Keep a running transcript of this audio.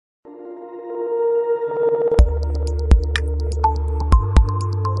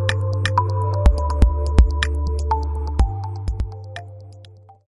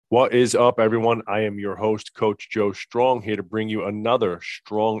What is up, everyone? I am your host, Coach Joe Strong, here to bring you another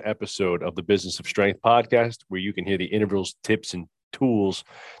strong episode of the Business of Strength podcast, where you can hear the intervals, tips, and tools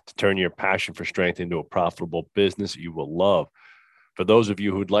to turn your passion for strength into a profitable business you will love. For those of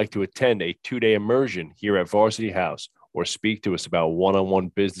you who would like to attend a 2-day immersion here at Varsity House or speak to us about one-on-one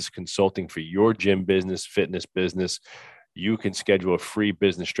business consulting for your gym business, fitness business, you can schedule a free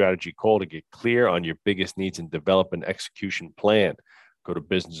business strategy call to get clear on your biggest needs and develop an execution plan. Go to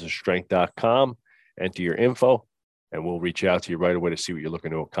businessofstrength.com, enter your info, and we'll reach out to you right away to see what you're looking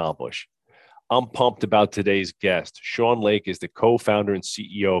to accomplish. I'm pumped about today's guest. Sean Lake is the co-founder and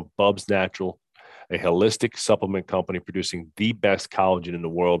CEO of Bubs Natural, a holistic supplement company producing the best collagen in the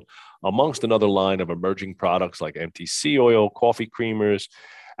world, amongst another line of emerging products like MTC oil, coffee creamers,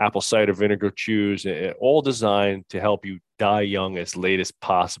 apple cider vinegar chews, all designed to help you die young as late as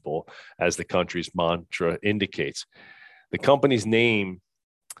possible, as the country's mantra indicates. The company is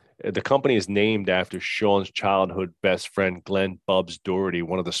named after Sean's childhood best friend, Glenn Bubs Doherty,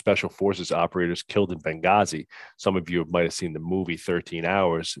 one of the special forces operators killed in Benghazi. Some of you might have seen the movie 13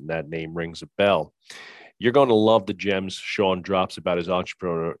 Hours, and that name rings a bell. You're going to love the gems Sean drops about his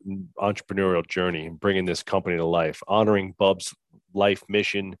entrepreneurial journey and bringing this company to life, honoring Bubs' life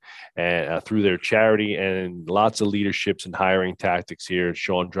mission and through their charity, and lots of leaderships and hiring tactics here.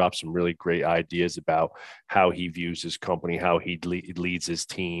 Sean drops some really great ideas about how he views his company, how he leads his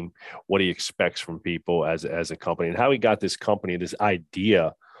team, what he expects from people as a company, and how he got this company, this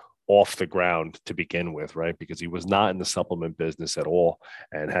idea, off the ground to begin with, right? Because he was not in the supplement business at all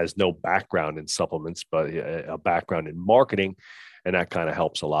and has no background in supplements, but a background in marketing. And that kind of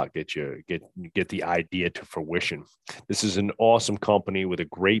helps a lot get the idea to fruition. This is an awesome company with a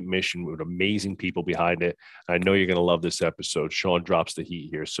great mission, with amazing people behind it. I know you're going to love this episode. Sean drops the heat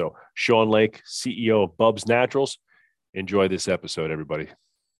here. So Sean Lake, CEO of Bubs Naturals. Enjoy this episode, everybody.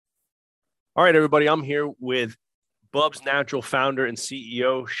 All right, everybody. I'm here with Bubs Natural founder and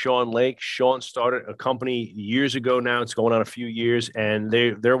CEO, Sean Lake. Sean started a company years ago now. It's going on a few years, and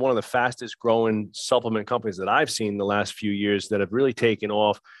they're one of the fastest growing supplement companies that I've seen in the last few years that have really taken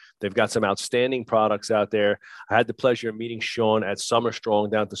off. They've got some outstanding products out there. I had the pleasure of meeting Sean at Summer Strong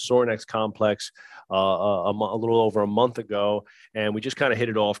down at the Sorinex complex a little over a month ago. And we just kind of hit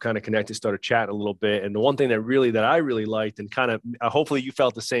it off, kind of connected, started chatting a little bit. And the one thing that I really liked, and kind of hopefully you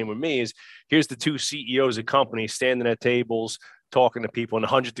felt the same with me, is here's the two CEOs of companies standing at tables, talking to people in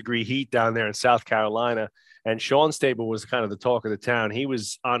 100-degree heat down there in South Carolina. And Sean's table was kind of the talk of the town. He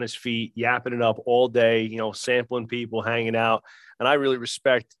was on his feet, yapping it up all day, sampling people, hanging out. And I really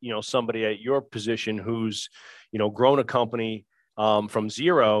respect, somebody at your position who's, grown a company from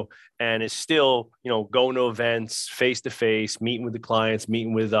zero and is still, going to events face to face, meeting with the clients,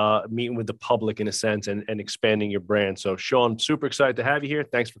 meeting with the public in a sense, and expanding your brand. So Sean, super excited to have you here.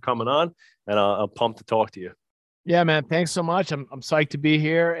 Thanks for coming on, and I'm pumped to talk to you. Yeah, man. Thanks so much. I'm psyched to be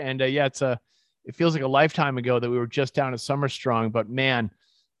here. And it feels like a lifetime ago that we were just down at Summer Strong, but man,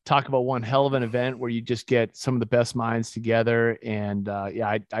 talk about one hell of an event where you just get some of the best minds together. And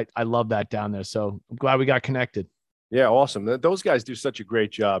I love that down there. So I'm glad we got connected. Yeah, awesome. Those guys do such a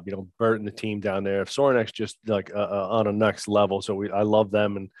great job. Bert and the team down there. Sorinex just like on a next level. So I love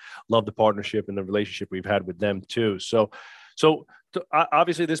them and love the partnership and the relationship we've had with them too. So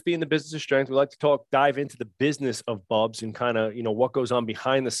obviously, this being the business of strength, we like to dive into the business of Bubs and kind of, what goes on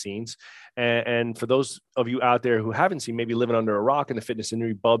behind the scenes. And for those of you out there who haven't seen, maybe living under a rock in the fitness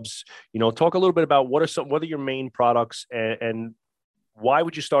industry, Bubs, talk a little bit about what are your main products and why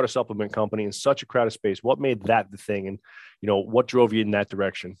would you start a supplement company in such a crowded space? What made that the thing? And, what drove you in that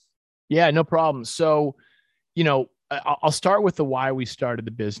direction? Yeah, no problem. So, I'll start with the why we started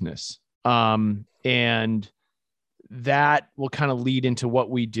the business. And that will kind of lead into what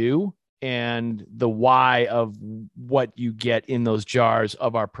we do and the why of what you get in those jars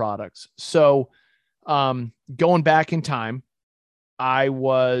of our products. So, going back in time, I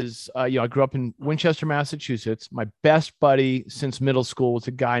was, I grew up in Winchester, Massachusetts. My best buddy since middle school was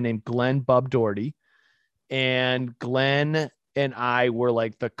a guy named Glenn Bub Doherty. And Glenn and I were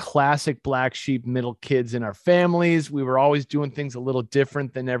like the classic black sheep middle kids in our families. We were always doing things a little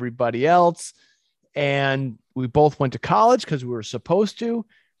different than everybody else. And we both went to college because we were supposed to.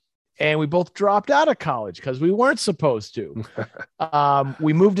 And we both dropped out of college because we weren't supposed to.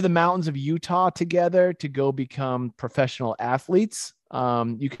 We moved to the mountains of Utah together to go become professional athletes.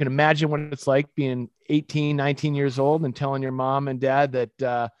 You can imagine what it's like being 18, 19 years old and telling your mom and dad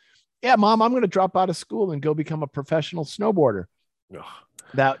that, yeah, mom, I'm going to drop out of school and go become a professional snowboarder.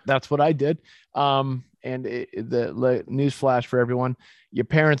 That's what I did. The news flash for everyone, your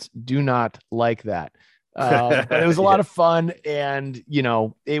parents do not like that. But it was a Yeah. lot of fun. And,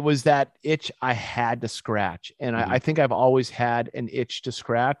 it was that itch I had to scratch. And I Mhm. think I've always had an itch to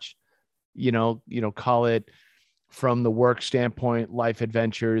scratch, call it from the work standpoint, life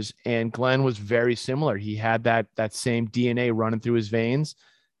adventures. And Glenn was very similar. He had that same DNA running through his veins.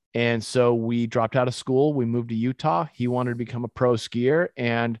 And so we dropped out of school. We moved to Utah. He wanted to become a pro skier.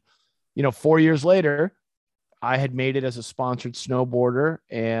 And, 4 years later, I had made it as a sponsored snowboarder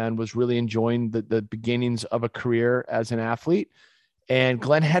and was really enjoying the beginnings of a career as an athlete. And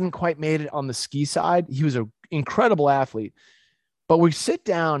Glenn hadn't quite made it on the ski side. He was an incredible athlete. But we sit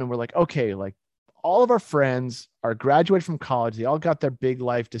down and we're like, okay, like all of our friends are graduated from college. They all got their big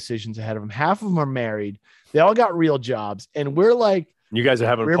life decisions ahead of them. Half of them are married. They all got real jobs. And we're like, You guys are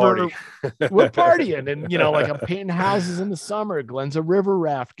having a river, party. we're partying. And, like I'm painting houses in the summer. Glenn's a river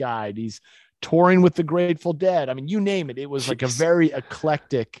raft guide. He's touring with the Grateful Dead. I mean, you name it. It was like a Jeez. very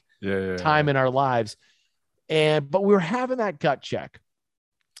eclectic Yeah. time in our lives. But we were having that gut check.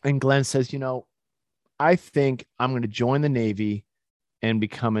 And Glenn says, I think I'm going to join the Navy and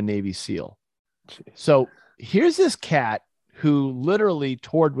become a Navy SEAL. Jeez. So here's this cat who literally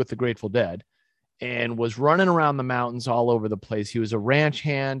toured with the Grateful Dead and was running around the mountains all over the place. He was a ranch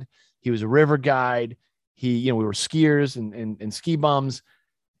hand. He was a river guide. We were skiers and ski bums.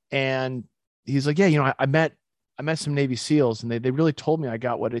 And he's like, yeah, I met some Navy SEALs and they really told me I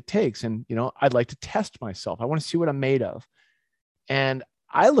got what it takes. And, I'd like to test myself. I want to see what I'm made of. And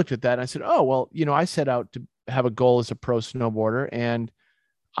I looked at that and I said, oh, well, I set out to have a goal as a pro snowboarder and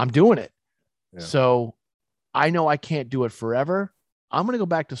I'm doing it. Yeah. So I know I can't do it forever. I'm going to go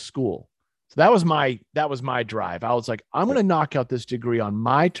back to school. So that was my drive. I was like, I'm going to knock out this degree on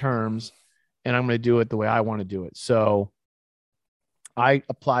my terms and I'm going to do it the way I want to do it. So I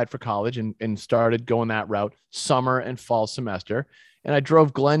applied for college and started going that route, summer and fall semester. And I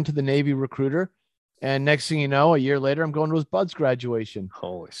drove Glenn to the Navy recruiter. And next thing you know, a year later, I'm going to his Bud's graduation.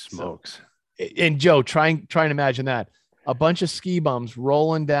 Holy smokes. So, and Joe, trying to imagine that. A bunch of ski bums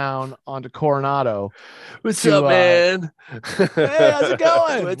rolling down onto Coronado. What's up, man? Hey, how's it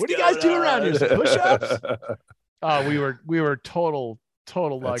going? What's What do you guys do around here? Some push-ups? on? We were total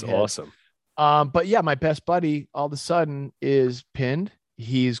That's lugheads. awesome. But yeah, my best buddy all of a sudden is pinned.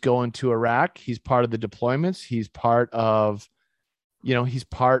 He's going to Iraq. He's part of the deployments. He's part of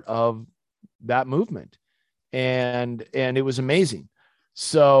that movement. And it was amazing.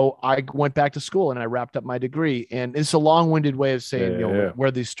 So I went back to school and I wrapped up my degree. And it's a long-winded way of saying,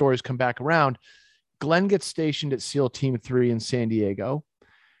 where these stories come back around. Glenn gets stationed at SEAL Team 3 in San Diego.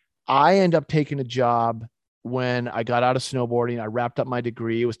 I end up taking a job when I got out of snowboarding. I wrapped up my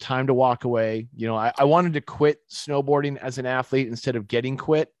degree. It was time to walk away. I wanted to quit snowboarding as an athlete instead of getting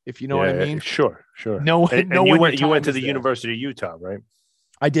quit, if you know what I mean. Sure. No, and no. you went to the University of Utah, right?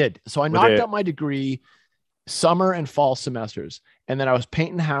 I did. So I knocked out my degree summer and fall semesters. And then I was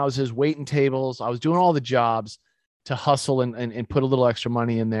painting houses, waiting tables. I was doing all the jobs to hustle and put a little extra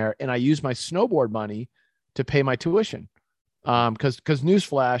money in there. And I used my snowboard money to pay my tuition. Because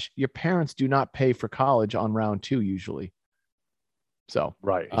newsflash, your parents do not pay for college on round 2 usually. So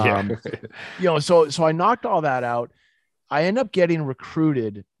right, yeah. So I knocked all that out. I end up getting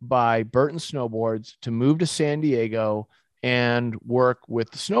recruited by Burton Snowboards to move to San Diego and work with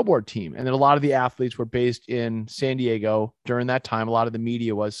the snowboard team. And then a lot of the athletes were based in San Diego during that time. A lot of the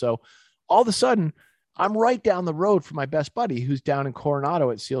media was. So all of a sudden, I'm right down the road from my best buddy who's down in Coronado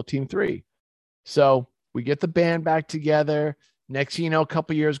at SEAL Team 3. So we get the band back together. Next thing you know, a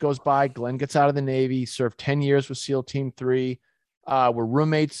couple years goes by. Glenn gets out of the Navy, served 10 years with SEAL Team 3. We're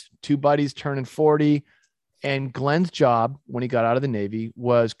roommates, 2 buddies turning 40. And Glenn's job when he got out of the Navy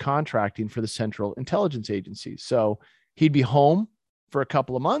was contracting for the Central Intelligence Agency. So he'd be home for a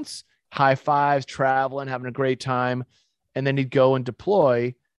couple of months, high fives, traveling, having a great time. And then he'd go and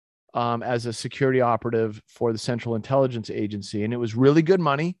deploy as a security operative for the Central Intelligence Agency. And it was really good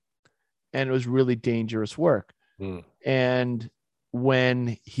money and it was really dangerous work. And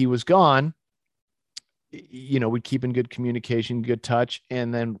when he was gone, we'd keep in good communication, good touch.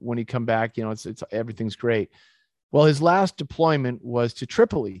 And then when he come back, it's everything's great. Well, his last deployment was to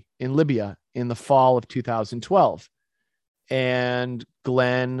Tripoli in Libya in the fall of 2012. And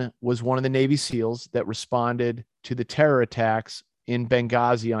Glenn was one of the Navy SEALs that responded to the terror attacks in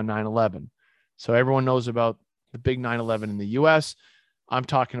Benghazi on 9/11. So everyone knows about the big 9/11 in the US. I'm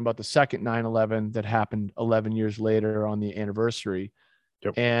talking about the second 9/11 that happened 11 years later on the anniversary.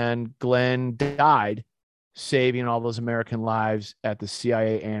 Yep. And Glenn died saving all those American lives at the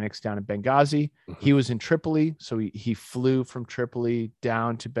CIA annex down in Benghazi. Mm-hmm. He was in Tripoli. So he flew from Tripoli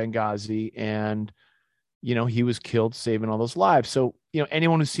down to Benghazi and he was killed saving all those lives. So,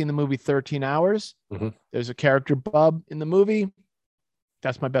 anyone who's seen the movie 13 Hours, there's a character, Bub, in the movie.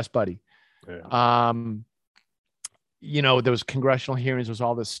 That's my best buddy. Yeah. There was congressional hearings, was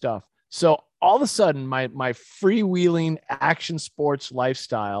all this stuff. So all of a sudden, my freewheeling action sports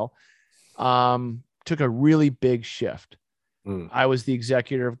lifestyle took a really big shift. I was the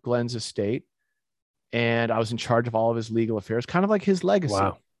executor of Glenn's estate, and I was in charge of all of his legal affairs, kind of like his legacy.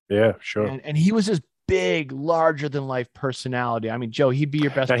 Wow. Yeah, sure. And he was this big, larger than life personality. I mean, Joe, he'd be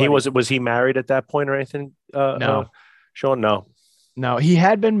your best Now, buddy. was he married at that point or anything? No. Sean, no. No, he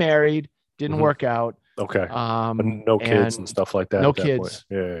had been married, didn't work out. Okay. But no kids and stuff like that. No at that kids.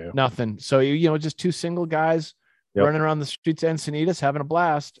 Point. Yeah. Nothing. So, just two single guys running around the streets of Encinitas having a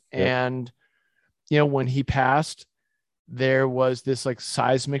blast. Yep. And, when he passed, there was this like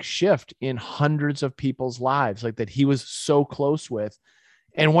seismic shift in hundreds of people's lives, like that he was so close with.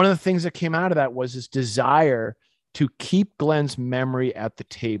 And one of the things that came out of that was this desire to keep Glenn's memory at the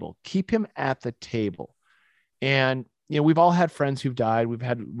table, keep him at the table. And, we've all had friends who've died. We've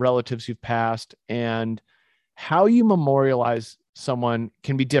had relatives who've passed, and how you memorialize someone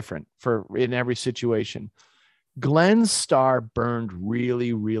can be different in every situation. Glenn's star burned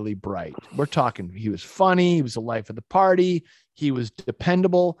really, really bright. We're talking, he was funny. He was the life of the party. He was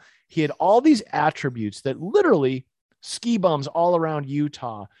dependable. He had all these attributes that literally ski bums all around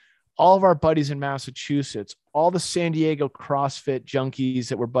Utah, all of our buddies in Massachusetts, all the San Diego CrossFit junkies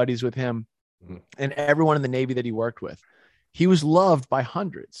that were buddies with him, and everyone in the Navy that he worked with. He was loved by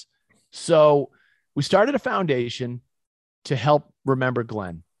hundreds. So we started a foundation to help remember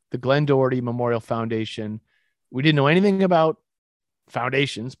Glenn, the Glenn Doherty Memorial Foundation. We didn't know anything about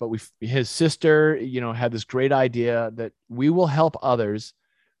foundations, but his sister, had this great idea that we will help others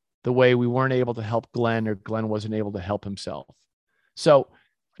the way we weren't able to help Glenn, or Glenn wasn't able to help himself. So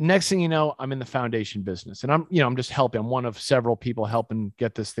next thing you know, I'm in the foundation business, and I'm just helping. I'm one of several people helping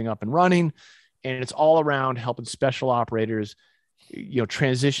get this thing up and running. And it's all around helping special operators,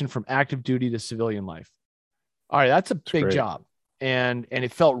 transition from active duty to civilian life. All right. That's a big job. And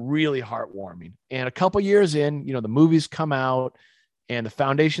it felt really heartwarming. And a couple years in, the movies come out and the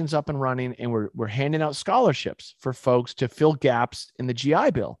foundation's up and running, and we're handing out scholarships for folks to fill gaps in the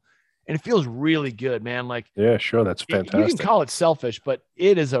GI Bill. And it feels really good, man. Like, yeah, sure. That's fantastic. You can call it selfish, but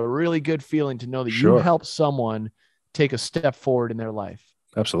it is a really good feeling to know that you help someone take a step forward in their life.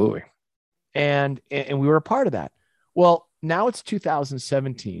 Absolutely. And we were a part of that. Well, now it's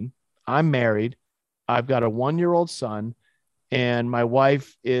 2017. I'm married. I've got a 1-year-old son, and my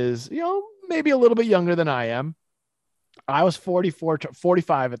wife is, maybe a little bit younger than I am. I was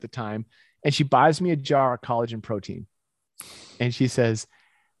 45 at the time, and she buys me a jar of collagen protein. And she says,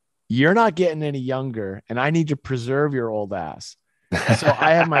 "You're not getting any younger, and I need to preserve your old ass." So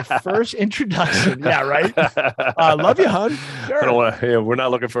I have my first introduction. Yeah, right. Love you, hon. Sure. We're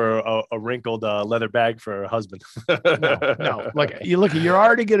not looking for a wrinkled leather bag for a husband. No. You're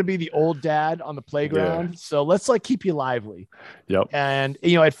already going to be the old dad on the playground. Yeah. So let's keep you lively. Yep. And,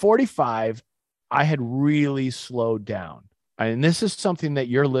 at 45, I had really slowed down. And this is something that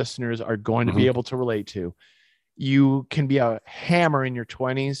your listeners are going to be able to relate to. You can be a hammer in your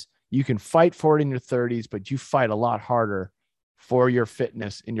 20s. You can fight for it in your 30s, but you fight a lot harder for your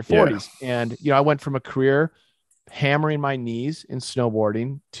fitness in your 40s. Yeah. And, I went from a career hammering my knees in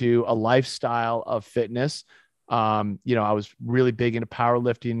snowboarding to a lifestyle of fitness. I was really big into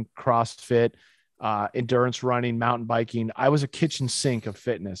powerlifting, CrossFit, endurance running, mountain biking. I was a kitchen sink of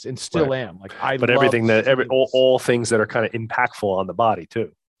fitness and still am. All things that are kind of impactful on the body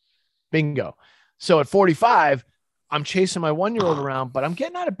too. Bingo. So at 45, I'm chasing my 1-year-old around, but I'm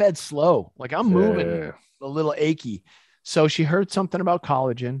getting out of bed slow. I'm moving a little achy. So she heard something about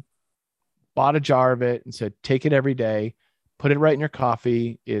collagen, bought a jar of it, and said, "Take it every day, put it right in your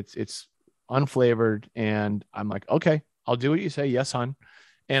coffee. It's unflavored." And I'm like, "Okay, I'll do what you say." "Yes, hon."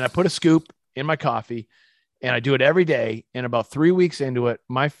 And I put a scoop in my coffee, and I do it every day. And about 3 weeks into it,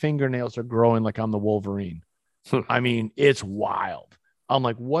 my fingernails are growing like I'm the Wolverine. I mean, it's wild. I'm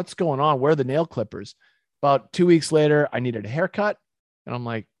like, "What's going on? Where are the nail clippers?" About 2 weeks later, I needed a haircut, and I'm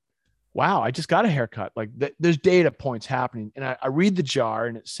like, wow, I just got a haircut. There's data points happening. And I read the jar,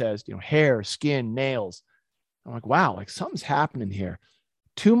 and it says, hair, skin, nails. I'm like, wow, something's happening here.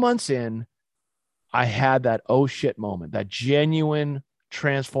 2 months in, I had that oh shit moment, that genuine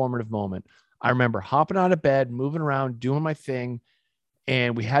transformative moment. I remember hopping out of bed, moving around, doing my thing.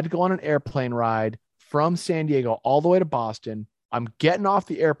 And we had to go on an airplane ride from San Diego all the way to Boston. I'm getting off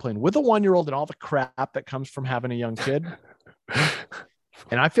the airplane with a 1-year-old and all the crap that comes from having a young kid.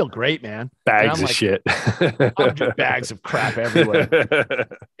 And I feel great, man. And Bags I'm of like, shit. I'm just bags of crap everywhere.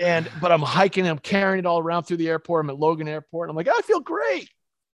 But I'm hiking, I'm carrying it all around through the airport. I'm at Logan Airport. And I'm like, I feel great.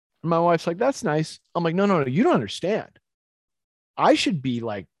 And my wife's like, that's nice. I'm like, no, you don't understand. I should be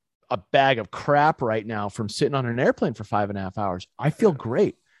like a bag of crap right now from sitting on an airplane for 5.5 hours. I feel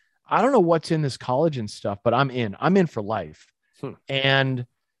great. I don't know what's in this collagen stuff, but I'm in. I'm in for life. And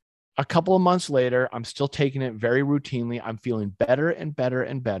a couple of months later, I'm still taking it very routinely. I'm feeling better and better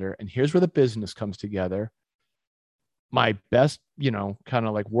and better. And here's where the business comes together. My best, kind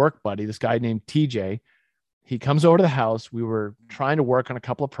of like work buddy, this guy named TJ, he comes over to the house. We were trying to work on a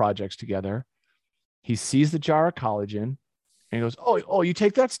couple of projects together. He sees the jar of collagen and he goes, oh, you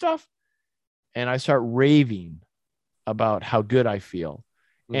take that stuff? And I start raving about how good I feel.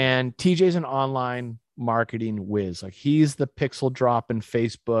 And TJ's an online marketing whiz. Like he's the pixel drop in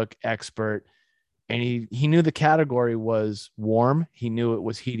Facebook expert. And he knew the category was warm. He knew it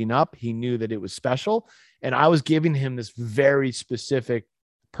was heating up. He knew that it was special. And I was giving him this very specific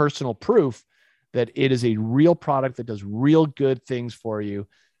personal proof that it is a real product that does real good things for you.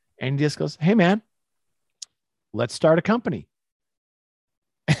 And he just goes, hey, man, let's start a company.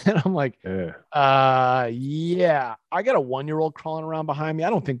 And I'm like, yeah, I got a 1-year-old crawling around behind me. I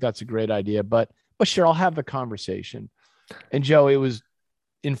don't think that's a great idea, but sure, I'll have the conversation. And Joe, it was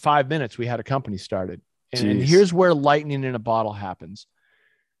in 5 minutes, we had a company started. And here's where lightning in a bottle happens.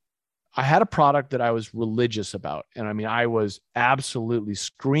 I had a product that I was religious about. And I mean, I was absolutely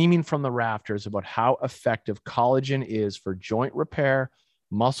screaming from the rafters about how effective collagen is for joint repair,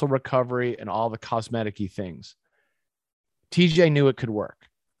 muscle recovery, and all the cosmetic-y things. TJ knew it could work.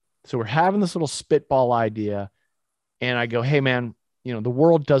 So we're having this little spitball idea. And I go, hey, man, the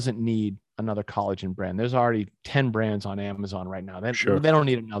world doesn't need another collagen brand. There's already 10 brands on Amazon right now. They don't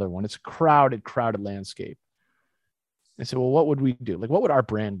need another one. It's a crowded landscape. I said, well, what would we do? Like, what would our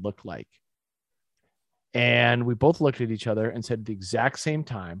brand look like? And we both looked at each other and said at the exact same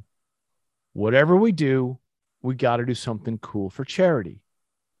time, whatever we do, we got to do something cool for charity.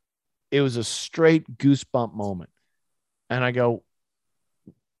 It was a straight goosebump moment. And I go,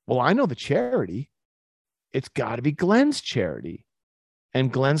 well, I know the charity. It's got to be Glenn's charity.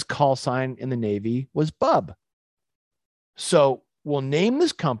 And Glenn's call sign in the Navy was Bub. So we'll name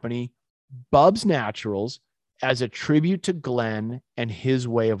this company Bub's Naturals as a tribute to Glenn and his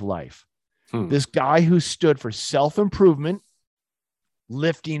way of life. This guy who stood for self-improvement,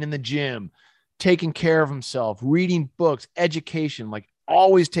 lifting in the gym, taking care of himself, reading books, education, like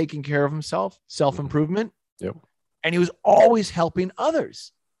always taking care of himself, self-improvement. Yep. And he was always helping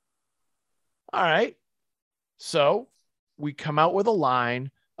others. All right. So we come out with a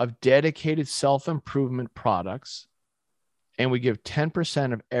line of dedicated self-improvement products, and we give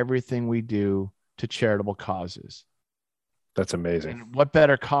 10% of everything we do to charitable causes. That's amazing. And what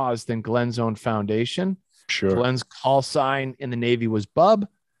better cause than Glenn's own foundation? Sure. Glenn's call sign in the Navy was Bub.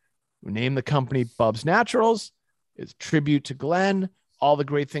 We named the company Bub's Naturals. It's a tribute to Glenn, all the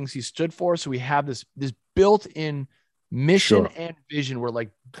great things he stood for. So we have this built-in mission and vision. We're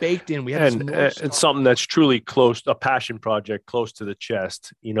like baked in. We have and something that's truly close, a passion project close to the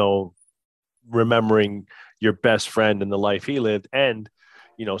chest, remembering your best friend and the life he lived, and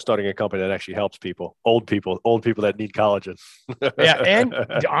starting a company that actually helps old people that need collagen. Yeah. And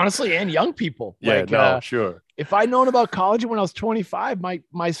honestly, and young people. Yeah, sure. If I'd known about collagen when I was 25, my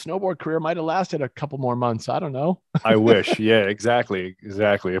snowboard career might've lasted a couple more months. I don't know. I wish. Yeah, exactly.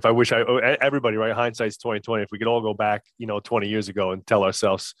 If I wish everybody, right? Hindsight's 2020. If we could all go back, 20 years ago and tell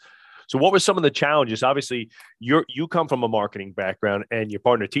ourselves. So what were some of the challenges? Obviously, you come from a marketing background and your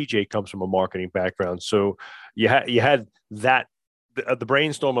partner TJ comes from a marketing background. So you had that, the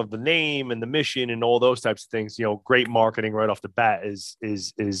brainstorm of the name and the mission and all those types of things, great marketing right off the bat is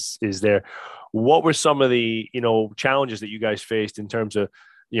there. What were some of the, challenges that you guys faced in terms of,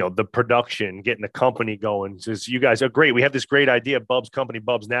 the production, getting the company going? Says you guys are great. We have this great idea, Bub's company,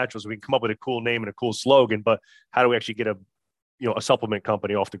 Bub's Naturals. We can come up with a cool name and a cool slogan, but how do we actually get a supplement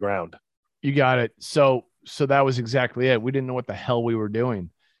company off the ground? You got it. So that was exactly it. We didn't know what the hell we were doing.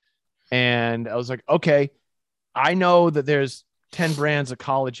 And I was like, okay, I know that there's 10 brands of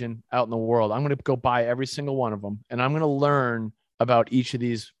collagen out in the world. I'm going to go buy every single one of them. And I'm going to learn about each of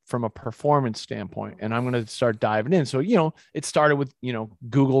these from a performance standpoint. And I'm going to start diving in. So, it started with,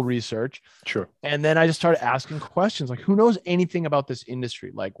 Google research. Sure. And then I just started asking questions like, who knows anything about this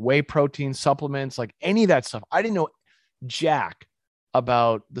industry? Like whey protein supplements, like any of that stuff. I didn't know jack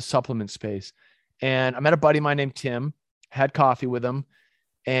about the supplement space. And I met a buddy of mine named Tim, had coffee with him.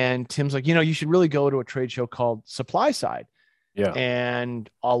 And Tim's like, you should really go to a trade show called Supply Side. Yeah. And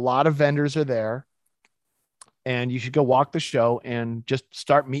a lot of vendors are there. and you should go walk the show and just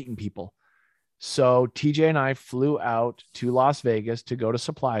start meeting people. So TJ and I flew out to Las Vegas to go to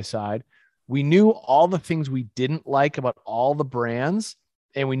Supply Side. We knew all the things we didn't like about all the brands,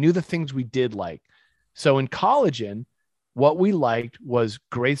 and we knew the things we did like. So in collagen, what we liked was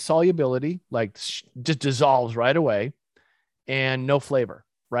great solubility, like just dissolves right away, and no flavor,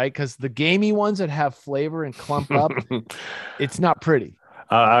 right? Because the gamey ones that have flavor and clump up, it's not pretty.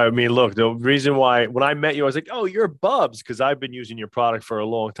 I mean, look, the reason why when I met you, I was like, "Oh, you're Bubs," because I've been using your product for a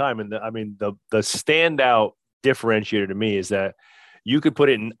long time, and I mean, the standout differentiator to me is that you could put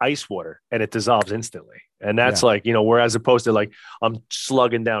it in ice water and it dissolves instantly, and that's Yeah. like whereas opposed to like I'm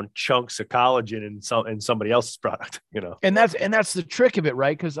slugging down chunks of collagen in somebody else's product. And that's the trick of it,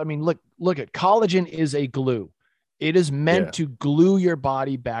 right? Because I mean, look at collagen is a glue. It is meant Yeah. to glue your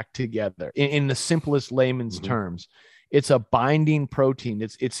body back together in the simplest layman's terms. It's a binding protein.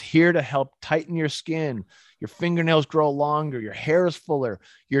 It's here to help tighten your skin. Your fingernails grow longer. Your hair is fuller.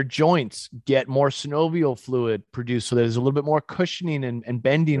 Your joints get more synovial fluid produced, so there's a little bit more cushioning and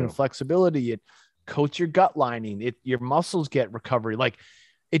bending and flexibility. It coats your gut lining. Your muscles get recovery. Like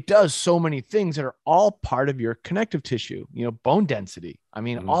it does so many things that are all part of your connective tissue. Bone density. I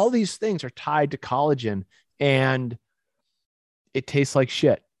mean, all these things are tied to collagen, and it tastes like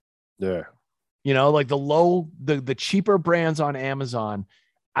shit. Yeah. Like the cheaper brands on Amazon,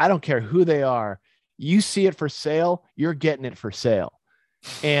 I don't care who they are. You see it for sale, you're getting it for sale.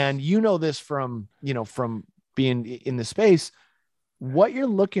 And this from being in the space. What you're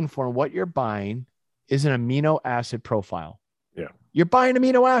looking for and what you're buying is an amino acid profile. Yeah. You're buying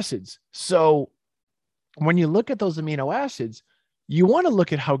amino acids. So when you look at those amino acids, you want to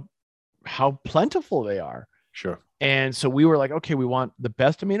look at how plentiful they are. Sure. And so we were like, okay, we want the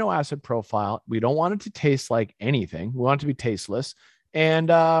best amino acid profile. We don't want it to taste like anything. We want it to be tasteless. And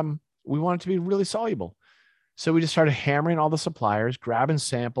we want it to be really soluble. So we just started hammering all the suppliers, grabbing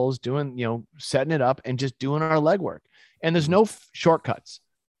samples, doing, setting it up and just doing our legwork. And there's no shortcuts.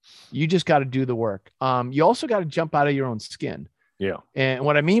 You just got to do the work. You also got to jump out of your own skin. Yeah. And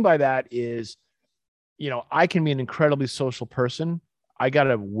what I mean by that is, I can be an incredibly social person. I got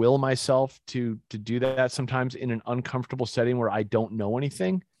to will myself to do that sometimes in an uncomfortable setting where I don't know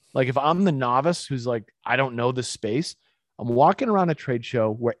anything. Like if I'm the novice who's like, I don't know this space, I'm walking around a trade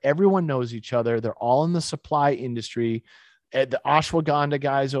show where everyone knows each other. They're all in the supply industry. The ashwagandha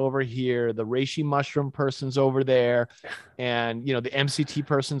guy's over here. The reishi mushroom person's over there. And, the MCT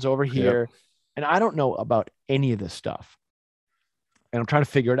person's over here. Yep. And I don't know about any of this stuff. And I'm trying to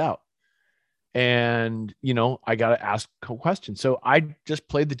figure it out. And, I got to ask questions. So I just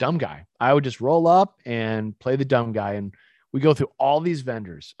played the dumb guy. I would just roll up and play the dumb guy. And we go through all these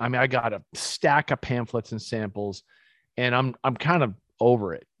vendors. I mean, I got a stack of pamphlets and samples, and I'm kind of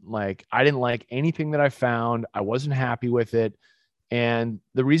over it. Like I didn't like anything that I found. I wasn't happy with it. And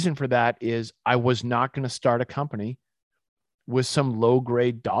the reason for that is I was not going to start a company with some low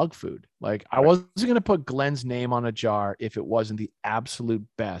grade dog food. Like I wasn't going to put Glenn's name on a jar if it wasn't the absolute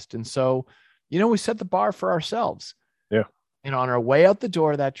best. And so, we set the bar for ourselves. Yeah. And on our way out the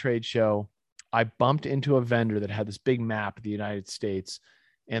door of that trade show, I bumped into a vendor that had this big map of the United States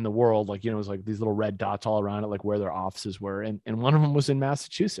and the world. Like, it was like these little red dots all around it, like where their offices were. And one of them was in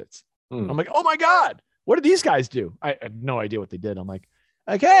Massachusetts. I'm like, oh my God, what do these guys do? I had no idea what they did. I'm like,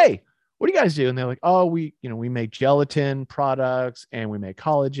 hey, what do you guys do? And they're like, oh, we make gelatin products and we make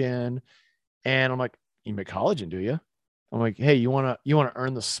collagen. And I'm like, you make collagen, do you? I'm like, hey, you want to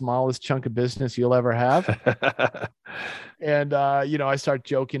earn the smallest chunk of business you'll ever have? And, I start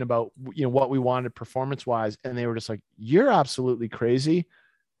joking about, what we wanted performance wise. And they were just like, you're absolutely crazy.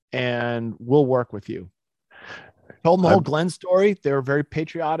 And we'll work with you. Told them the whole Glenn story. They were a very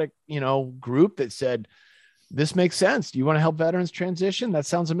patriotic, group that said, this makes sense. Do you want to help veterans transition? That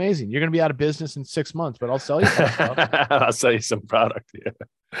sounds amazing. You're going to be out of business in 6 months, but I'll sell you stuff. I'll sell you some product.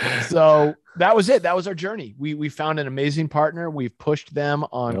 Yeah. So that was it. That was our journey. We found an amazing partner. We've pushed them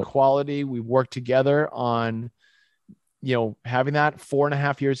on quality. We've worked together on, having that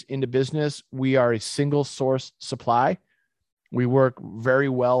 4.5 years into business. We are a single source supply. We work very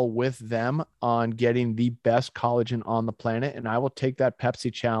well with them on getting the best collagen on the planet. And I will take that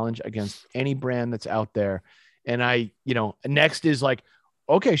Pepsi challenge against any brand that's out there. And next is like,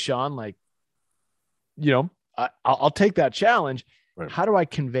 okay, Sean, like, I'll take that challenge. Right. How do I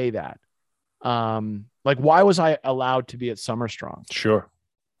convey that? Like, why was I allowed to be at Summer Strong? Sure.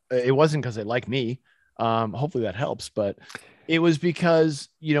 It wasn't because they like me. Hopefully that helps, but it was because,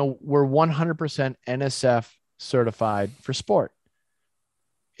 we're 100% NSF certified for sport.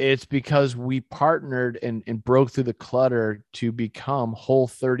 It's because we partnered and broke through the clutter to become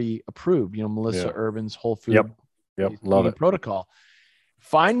Whole30 approved, Melissa Yeah. Urban's whole Yep. food Yep. Love eating it. protocol.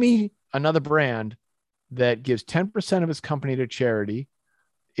 Find me another brand that gives 10% of its company to charity,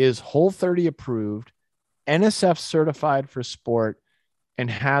 is Whole30 approved, NSF certified for sport, and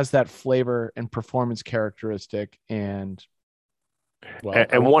has that flavor and performance characteristic. And well, I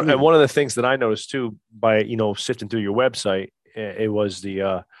And won't believe one it. of the things that I noticed too by sifting through your website, it was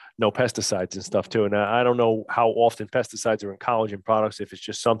the no pesticides and stuff too. And I don't know how often pesticides are in collagen products, if it's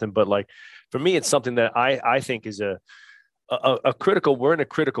just something, but like for me, it's something that I think is a critical. We're in a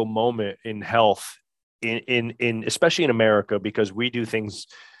critical moment in health, in especially in America, because we do things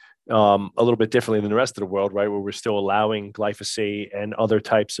a little bit differently than the rest of the world, right? Where we're still allowing glyphosate and other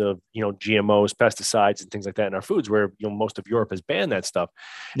types of, GMOs, pesticides, and things like that in our foods, where, most of Europe has banned that stuff.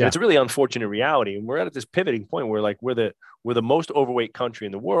 And Yeah. it's a really unfortunate reality. And we're at this pivoting point where like we're the most overweight country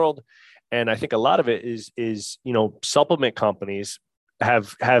in the world. And I think a lot of it is, supplement companies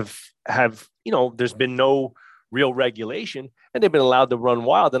have, there's been no real regulation, and they've been allowed to run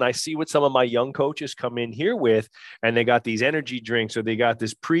wild. And I see what some of my young coaches come in here with, and they got these energy drinks or they got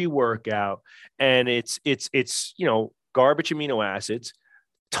this pre-workout, and it's garbage amino acids,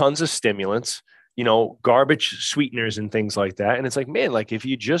 tons of stimulants, garbage sweeteners and things like that. And it's like, man, like if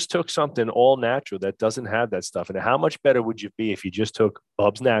you just took something all natural that doesn't have that stuff, and how much better would you be if you just took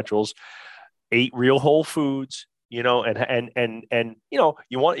Bub's Naturals, ate real whole foods, and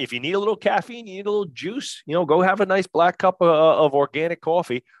you want, if you need a little caffeine, you need a little juice, go have a nice black cup of organic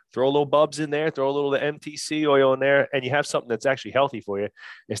coffee, throw a little Bubs in there, throw a little MTC oil in there, and you have something that's actually healthy for you.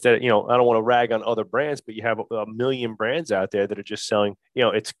 Instead of, I don't want to rag on other brands, but you have a million brands out there that are just selling,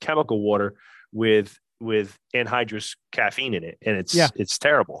 it's chemical water with anhydrous caffeine in it, and it's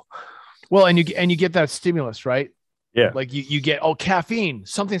terrible. Well, and you get that stimulus, right? Yeah. Like you get, caffeine,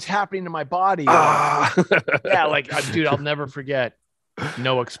 something's happening to my body. Yeah. Like, dude, I'll never forget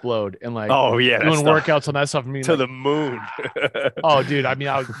No Explode and like oh yeah, doing workouts on that stuff. And to the moon. Oh, dude, I mean,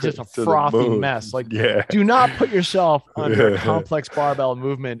 I was just a to frothy mess. Like, do not put yourself under a complex barbell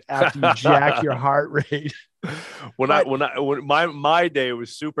movement after you jack your heart rate. When my day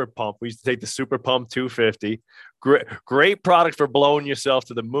was Super Pump. We used to take the Super Pump 250. Great product for blowing yourself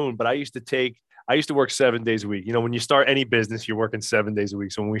to the moon. But I used to work 7 days a week. When you start any business, you're working 7 days a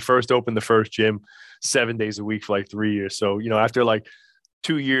week. So when we first opened the first gym, 7 days a week for like 3 years. So, after like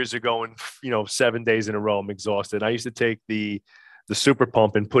 2 years of going, 7 days in a row, I'm exhausted. I used to take the Super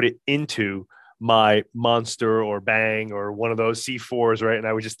Pump and put it into my Monster or Bang or one of those C4s, right? And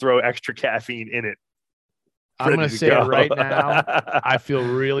I would just throw extra caffeine in it. I'm going to say it right now. I feel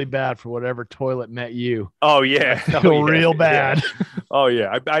really bad for whatever toilet met you. Oh, yeah. I feel real bad. Yeah. Oh,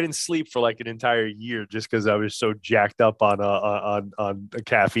 yeah. I didn't sleep for like an entire year just because I was so jacked up on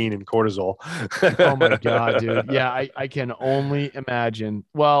caffeine and cortisol. Oh, my God, dude. Yeah, I can only imagine.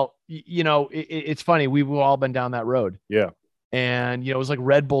 Well, it's funny. We've all been down that road. Yeah. And, it was like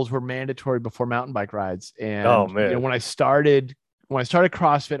Red Bulls were mandatory before mountain bike rides. And, oh, man. When I started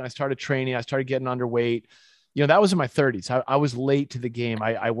CrossFit and I started training, I started getting underweight. That was in my 30s. I was late to the game.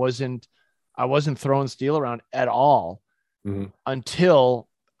 I wasn't throwing steel around at all until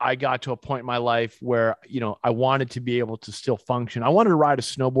I got to a point in my life where, I wanted to be able to still function. I wanted to ride a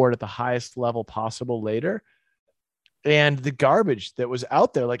snowboard at the highest level possible later. And the garbage that was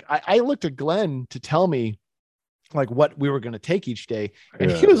out there, like I looked at Glenn to tell me like what we were going to take each day.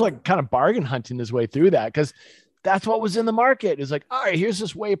 And he was like kind of bargain hunting his way through that, because that's what was in the market. It's like, all right, here's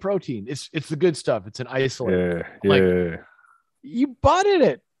this whey protein. It's the good stuff. It's an isolate. Like, you bought it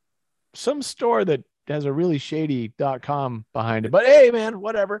at some store that has a really shady.com behind it. But hey, man,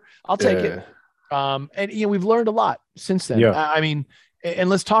 whatever. I'll take it. And we've learned a lot since then. Yeah. I mean, and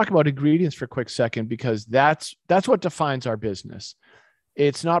let's talk about ingredients for a quick second, because that's what defines our business.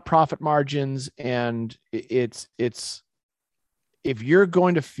 It's not profit margins, and it's if you're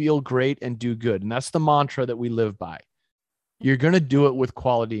going to feel great and do good, and that's the mantra that we live by, you're going to do it with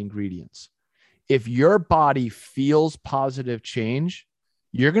quality ingredients. If your body feels positive change,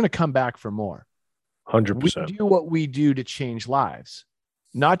 you're going to come back for more. 100%. We do what we do to change lives,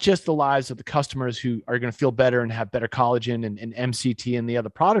 not just the lives of the customers who are going to feel better and have better collagen and MCT and the other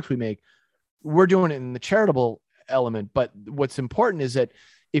products we make. We're doing it in the charitable element. But what's important is that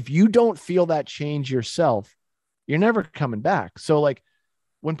if you don't feel that change yourself, you're never coming back. So like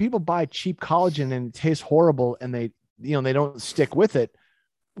when people buy cheap collagen and it tastes horrible and they don't stick with it,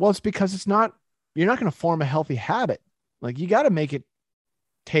 well, it's because you're not going to form a healthy habit. Like you got to make it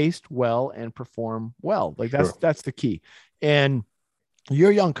taste well and perform well. Like that's the key. And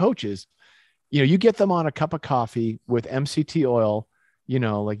your young coaches, you get them on a cup of coffee with MCT oil,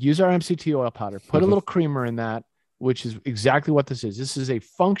 like use our MCT oil powder, put a Mhm. little creamer in that, which is exactly what this is. This is a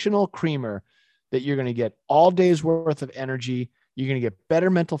functional creamer that you're going to get all day's worth of energy. You're going to get better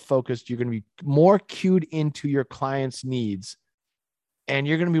mental focus. You're going to be more cued into your client's needs, and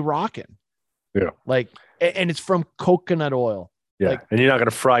you're going to be rocking. Yeah. Like, and it's from coconut oil. Yeah. Like, And you're not going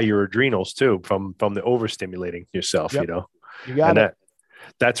to fry your adrenals too from the overstimulating yourself, yep, you and got it.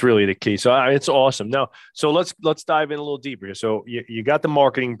 that's really the key. So it's awesome. Now, so let's dive in a little deeper here. So you got the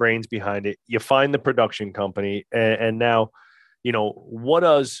marketing brains behind it. You find the production company, and now, what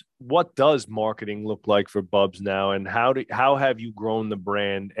does marketing look like for Bubs now, and how have you grown the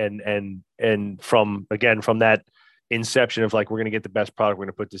brand and from that inception of like, we're going to get the best product, we're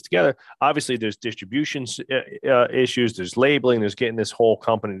going to put this together. Obviously, there's distribution issues, there's labeling, there's getting this whole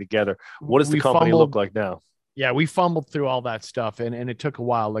company together. What does the We company look fumbled. like now? Yeah, we fumbled through all that stuff, and it took a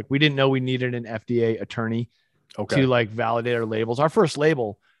while. Like, we didn't know we needed an FDA attorney to Okay. like validate our labels. Our first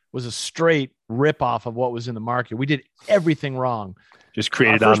label was a straight rip off of what was in the market. We did everything wrong. Just Our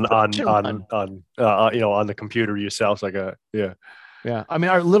created first on production on run. on on the computer yourself, like a yeah. Yeah. I mean,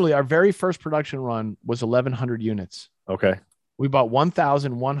 our very first production run was 1,100 units. Okay. We bought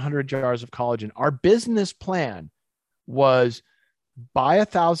 1,100 jars of collagen. Our business plan was buy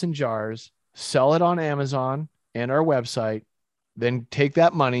 1,000 jars, sell it on Amazon and our website, then take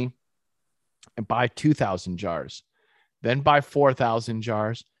that money and buy 2,000 jars, then buy 4,000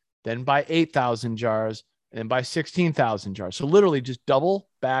 jars, then buy 8,000 jars, and then buy 16,000 jars. So literally just double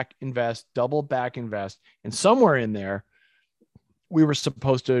back invest. And somewhere in there, we were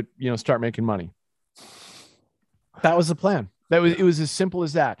supposed to, start making money. That was the plan. It was as simple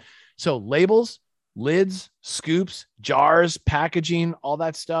as that. So labels, lids, scoops, jars, packaging, all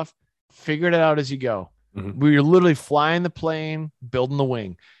that stuff, figured it out as you go. Mhm. We were literally flying the plane, building the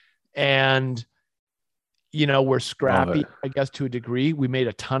wing. And we're scrappy, I guess, to a degree. We made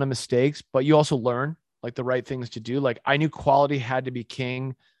a ton of mistakes, but you also learn like the right things to do. Like, I knew quality had to be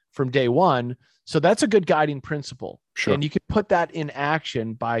king from day one. So that's a good guiding principle. Sure. And you can put that in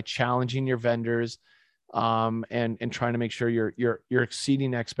action by challenging your vendors, and trying to make sure you're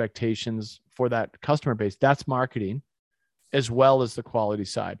exceeding expectations for that customer base. That's marketing as well as the quality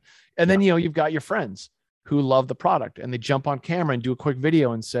side. And then, you've got your friends who love the product and they jump on camera and do a quick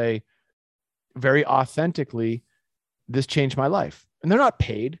video and say very authentically, this changed my life. And they're not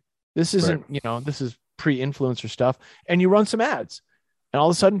paid. This isn't, this is pre-influencer stuff. And you run some ads and all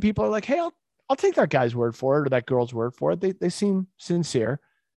of a sudden people are like, hey, I'll take that guy's word for it or that girl's word for it. They seem sincere.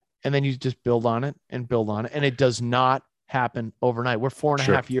 And then you just build on it and build on it. And it does not happen overnight. We're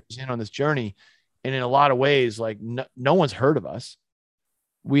 4.5 years in on this journey. And in a lot of ways, like no one's heard of us.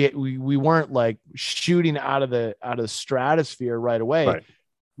 We weren't like shooting out of the stratosphere right away. Right.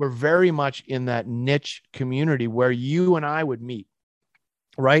 We're very much in that niche community where you and I would meet,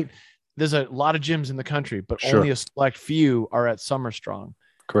 right? There's a lot of gyms in the country, but only a select few are at Summer Strong.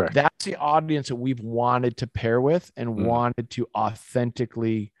 Correct. That's the audience that we've wanted to pair with and wanted to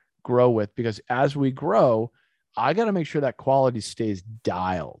authentically grow with, because as we grow, I got to make sure that quality stays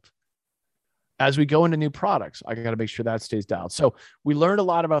dialed. As we go into new products, I got to make sure that stays dialed. So we learned a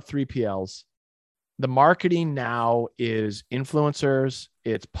lot about 3PLs. The marketing now is influencers,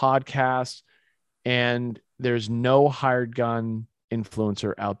 it's podcasts, and there's no hired gun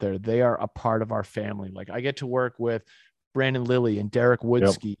influencer out there. They are a part of our family. Like, I get to work with Brandon Lilly and Derek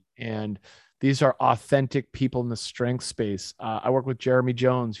Woodsky, and these are authentic people in the strength space. I work with Jeremy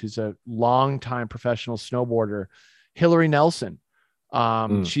Jones, who's a longtime professional snowboarder. Hillary Nelson,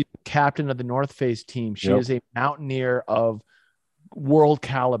 she's captain of the North Face team. She is a mountaineer of world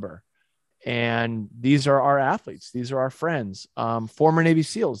caliber. And these are our athletes. These are our friends. Former Navy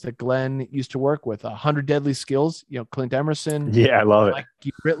SEALs that Glenn used to work with. 100 Deadly Skills. Clint Emerson. Yeah, I love it.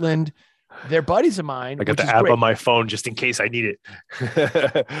 Mikey Ritland. They're buddies of mine. I got the app on my phone just in case I need it.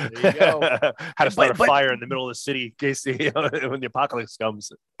 There you go. How to start a fire in the middle of the city in case when the apocalypse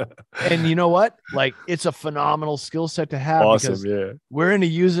comes. And you know what? Like, it's a phenomenal skill set to have. Awesome, because we're in a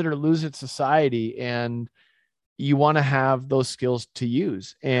use it or lose it society, and you want to have those skills to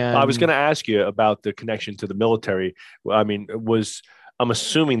use. And I was going to ask you about the connection to the military. I mean, I'm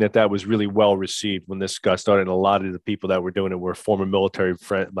assuming that was really well received when this got started. And a lot of the people that were doing it were former military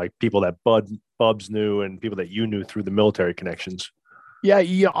friends, like people that Bubs knew and people that you knew through the military connections. Yeah.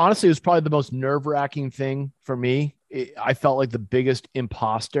 Honestly, it was probably the most nerve-wracking thing for me. I felt like the biggest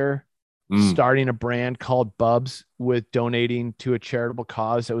imposter starting a brand called Bubs with donating to a charitable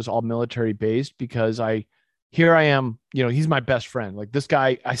cause that was all military based, because here I am, he's my best friend. Like, this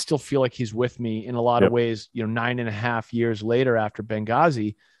guy, I still feel like he's with me in a lot of ways, 9.5 years later after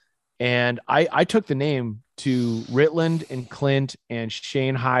Benghazi. And I took the name to Ritland and Clint and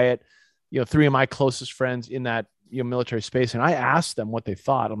Shane Hyatt, three of my closest friends in that military space. And I asked them what they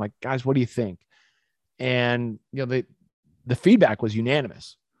thought. I'm like, guys, what do you think? And the feedback was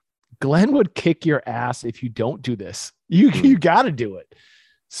unanimous. Glenn would kick your ass if you don't do this. You got to do it.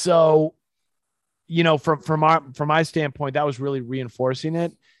 So, from my standpoint, that was really reinforcing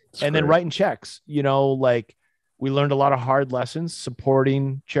it. That's and great. Then writing checks, like we learned a lot of hard lessons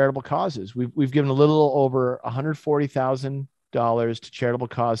supporting charitable causes. We've given a little over $140,000 to charitable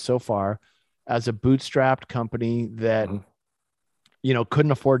cause so far as a bootstrapped company that,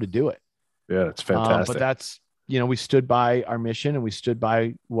 couldn't afford to do it. Yeah, it's fantastic. But that's, we stood by our mission and we stood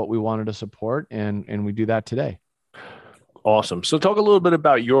by what we wanted to support, and we do that today. Awesome. So talk a little bit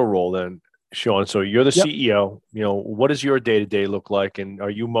about your role then, Sean. So you're the CEO, what does your day-to-day look like? And are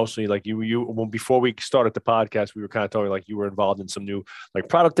you mostly like when before we started the podcast, we were kind of talking like you were involved in some new like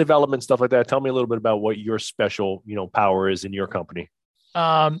product development, stuff like that. Tell me a little bit about what your special, power is in your company.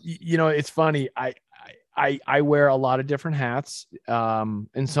 It's funny. I wear a lot of different hats.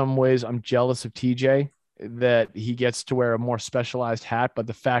 In some ways I'm jealous of TJ that he gets to wear a more specialized hat, but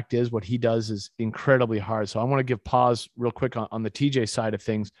the fact is what he does is incredibly hard. So I want to give pause real quick on the TJ side of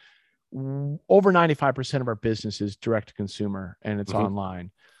things. Over 95% of our business is direct to consumer and it's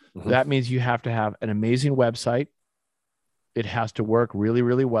online. That means you have to have an amazing website. It has to work really,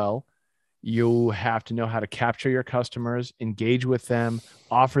 really well. You have to know how to capture your customers, engage with them,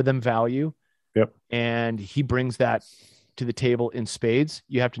 offer them value. Yep. And he brings that to the table in spades.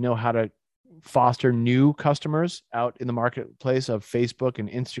 You have to know how to foster new customers out in the marketplace of Facebook and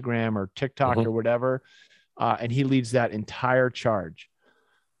Instagram or TikTok or whatever. And he leads that entire charge.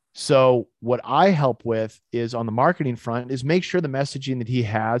 So what I help with is on the marketing front is make sure the messaging that he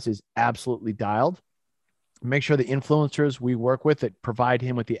has is absolutely dialed. Make sure the influencers we work with that provide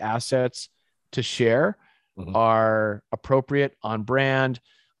him with the assets to share are appropriate, on brand,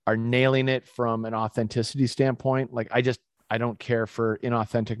 are nailing it from an authenticity standpoint. Like I don't care for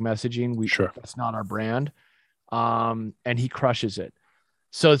inauthentic messaging. That's not our brand. And he crushes it.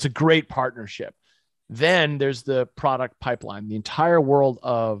 So it's a great partnership. Then there's the product pipeline, the entire world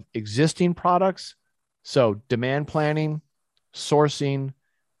of existing products. So demand planning, sourcing,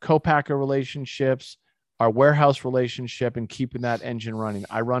 co-packer relationships, our warehouse relationship, and keeping that engine running.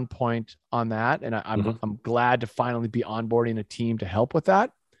 I run point on that. And I'm glad to finally be onboarding a team to help with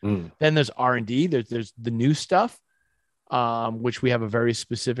that. Then there's R&D. There's the new stuff, which we have a very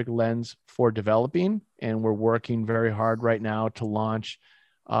specific lens for developing. And we're working very hard right now to launch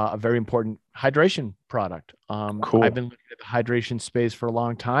a very important hydration product. Cool. I've been looking at the hydration space for a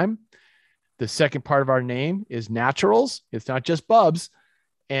long time. The second part of our name is naturals. It's not just Bubs.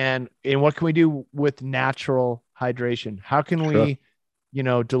 And what can we do with natural hydration? How can we,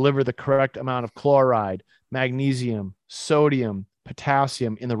 deliver the correct amount of chloride, magnesium, sodium,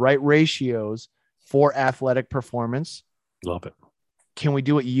 potassium in the right ratios for athletic performance? Love it. Can we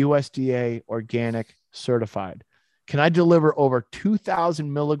do it USDA organic certified? Can I deliver over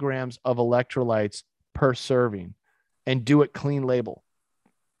 2,000 milligrams of electrolytes per serving and do it clean label?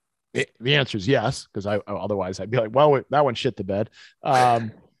 The answer is yes, because otherwise I'd be like, well, that one shit the bed.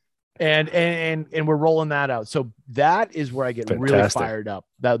 And we're rolling that out. So that is where I get really fired up.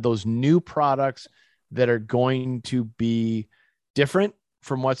 Those new products that are going to be different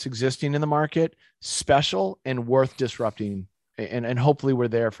from what's existing in the market, special and worth disrupting. And hopefully we're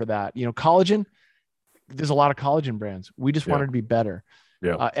there for that. Collagen. There's a lot of collagen brands. We just wanted to be better.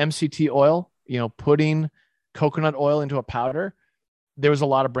 MCT oil, putting coconut oil into a powder. There was a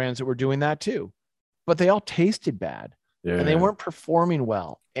lot of brands that were doing that too, but they all tasted bad and they weren't performing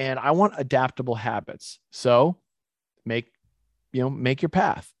well. And I want adaptable habits. So make your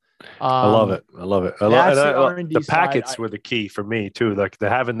path. I love it. The packets were the key for me too. Like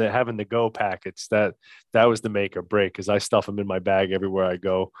having the go packets, that was the make or break, because I stuff them in my bag everywhere I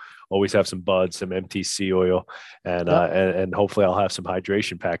go. Always have some buds, some MTC oil, and hopefully I'll have some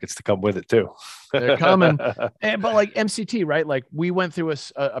hydration packets to come with it too. They're coming. But like MCT, right? Like we went through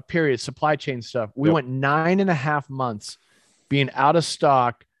a period, supply chain stuff. We went 9.5 months being out of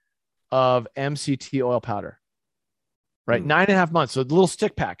stock of MCT oil powder. Right. 9.5 months. So the little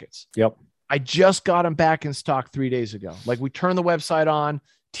stick packets. Yep. I just got them back in stock 3 days ago. Like we turned the website on,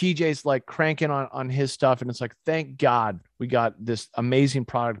 TJ's like cranking on his stuff. And it's like, thank God we got this amazing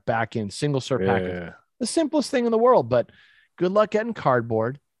product back in single serve package. The simplest thing in the world, but good luck getting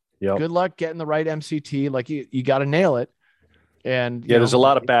cardboard. Good luck getting the right MCT. Like you got to nail it. And, Yeah, there's a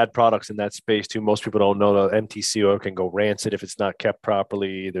lot of bad products in that space too. Most people don't know that MTC oil can go rancid if it's not kept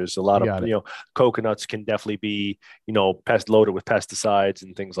properly. There's a lot you of, got it. coconuts can definitely be, pest loaded with pesticides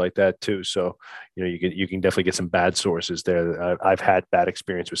and things like that too. So, you can definitely get some bad sources there. I've had bad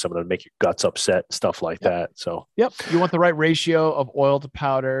experience with some of them make your guts upset, stuff like Yep. that. So, Yep. You want the right ratio of oil to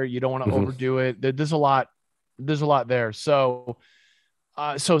powder. You don't want to mhm. overdo it. There's a lot. There's a lot there. So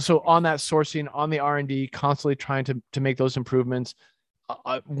on that sourcing, on the R&D, constantly trying to make those improvements.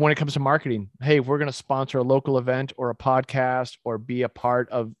 When it comes to marketing, hey, if we're going to sponsor a local event or a podcast or be a part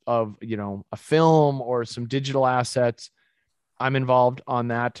of a film or some digital assets, I'm involved on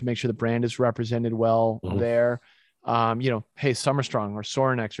that to make sure the brand is represented well Mhm. there. Hey, Summer Strong or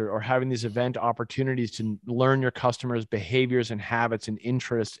Sorinex or having these event opportunities to learn your customers' behaviors and habits and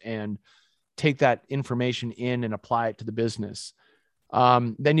interests and take that information in and apply it to the business.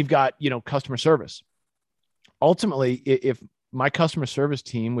 Then you've got, customer service. Ultimately, if my customer service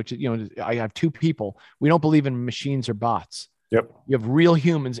team, which, I have two people, we don't believe in machines or bots. Yep. You have real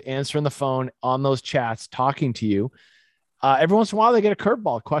humans answering the phone on those chats, talking to you. Every once in a while, they get a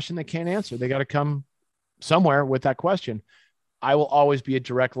curveball question they can't answer. They got to come somewhere with that question. I will always be a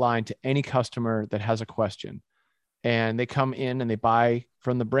direct line to any customer that has a question, and they come in and they buy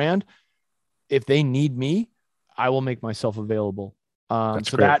from the brand. If they need me, I will make myself available. That's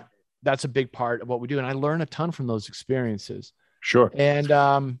So great. that's a big part of what we do, and I learn a ton from those experiences. Sure. And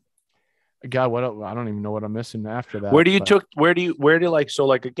God, what I don't even know what I'm missing after Where that. do you But took where do like so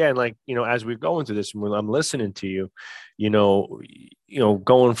like again like as we go into this when I'm listening to you,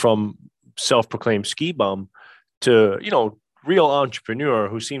 going from self-proclaimed ski bum to real entrepreneur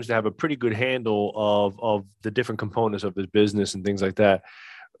who seems to have a pretty good handle of the different components of his business and things like that.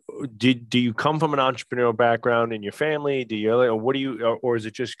 Do you come from an entrepreneurial background in your family? Do you, or what do you, or is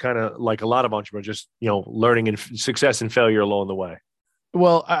it just kind of like a lot of entrepreneurs, just learning and success and failure along the way?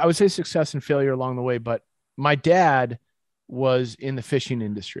 well, I would say success and failure along the way. But my dad was in the fishing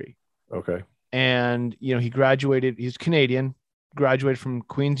industry, Okay. and he graduated. He's Canadian, graduated from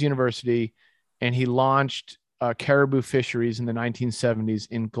Queen's University, and he launched caribou fisheries in the 1970s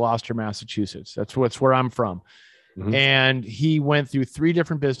in Gloucester, Massachusetts. That's where I'm from. Mm-hmm. And he went through three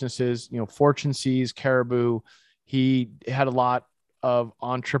different businesses, Fortune Seas, Caribou. He had a lot of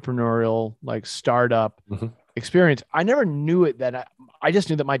entrepreneurial, like startup Mm-hmm. experience. I never knew it that I just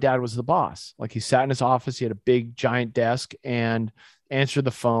knew that my dad was the boss. Like he sat in his office, he had a big giant desk and answered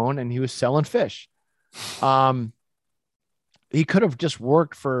the phone and he was selling fish. Um, he could have just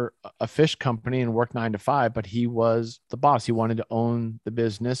worked for a fish company and worked 9 to 5, but he was the boss. He wanted to own the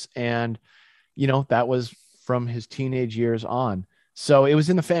business. And that was from his teenage years on. So it was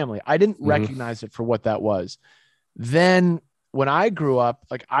in the family. I didn't Mm-hmm. recognize it for what that was. Then when I grew up,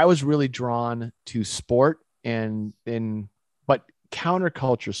 like I was really drawn to sport but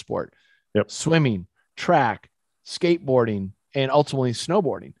counterculture sport, Yep. swimming, track, skateboarding, and ultimately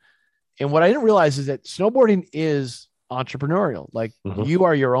snowboarding. And what I didn't realize is that snowboarding is entrepreneurial. Like Mm-hmm. you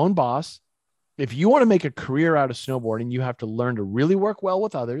are your own boss. If you want to make a career out of snowboarding, you have to learn to really work well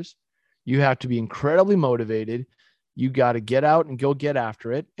with others. You have to be incredibly motivated. You got to get out and go get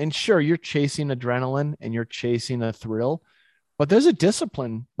after it. And sure, you're chasing adrenaline and you're chasing a thrill, but there's a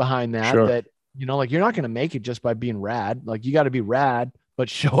discipline behind that Sure. that, like you're not going to make it just by being rad. Like you got to be rad, but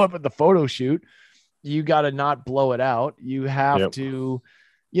show up at the photo shoot. You got to not blow it out. You have Yep. to,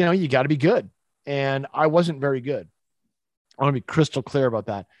 you got to be good. And I wasn't very good. I want to be crystal clear about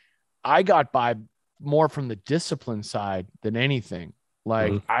that. I got by more from the discipline side than anything.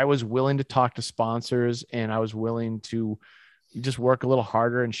 Like Mm-hmm. I was willing to talk to sponsors and I was willing to just work a little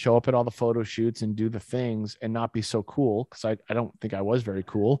harder and show up at all the photo shoots and do the things and not be so cool. Cause I don't think I was very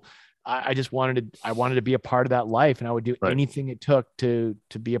cool. I just wanted to be a part of that life and I would do Right. anything it took to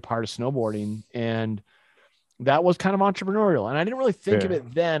be a part of snowboarding. And that was kind of entrepreneurial. And I didn't really think of Yeah.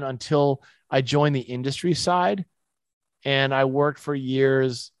 it then until I joined the industry side and I worked for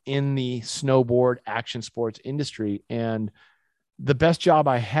years in the snowboard action sports industry. And the best job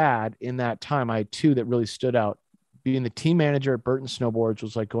I had in that time, I had two that really stood out. Being the team manager at Burton Snowboards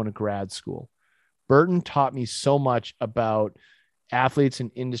was like going to grad school. Burton taught me so much about athletes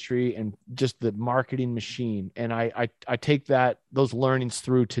and industry and just the marketing machine. And I take those learnings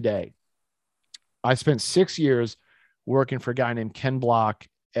through today. I spent 6 years working for a guy named Ken Block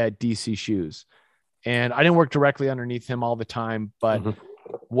at DC Shoes. And I didn't work directly underneath him all the time, but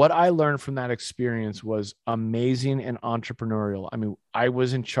Mm-hmm. what I learned from that experience was amazing and entrepreneurial. I mean, I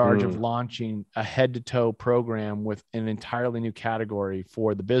was in charge of launching a head to toe program with an entirely new category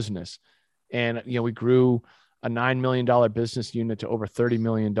for the business. And, we grew a $9 million business unit to over $30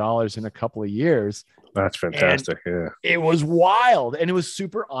 million in a couple of years. That's And fantastic. Yeah. it was wild, and it was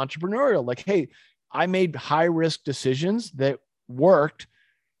super entrepreneurial. Like, hey, I made high risk decisions that worked,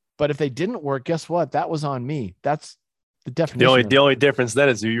 but if they didn't work, guess what? That was on me. That's the The only definition of the only difference then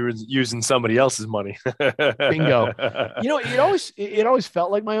is you were using somebody else's money. bingo. It always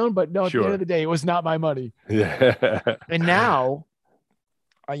felt like my own, but no, at the end of Sure. the day, it was not my money. Yeah. And now,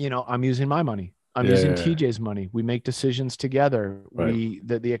 I'm using my money. I'm using Yeah. TJ's money. We make decisions together. Right.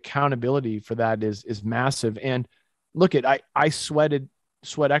 The accountability for that is massive. And look at I sweat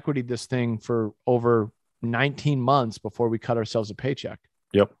equity this thing for over 19 months before we cut ourselves a paycheck.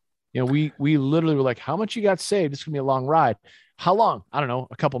 Yep. We literally were like, how much you got saved? It's gonna be a long ride. How long? I don't know,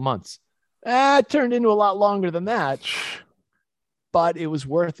 a couple months. It turned into a lot longer than that, but it was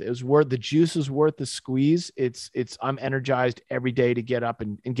worth it. It was worth the juice is worth the squeeze. I'm energized every day to get up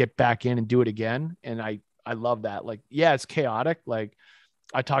and get back in and do it again. And I love that. Like, yeah, it's chaotic. Like,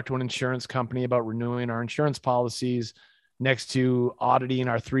 I talked to an insurance company about renewing our insurance policies next to auditing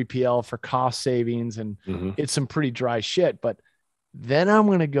our 3PL for cost savings. And Mm-hmm. it's some pretty dry shit, but then I'm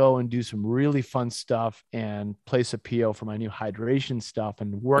going to go and do some really fun stuff and place a PO for my new hydration stuff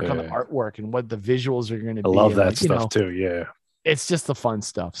and work on the Yeah. artwork and what the visuals are going to I be. love And that stuff too. Yeah. it's just the fun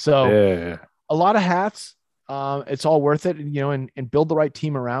stuff. So Yeah. a lot of hats. It's all worth it. And build the right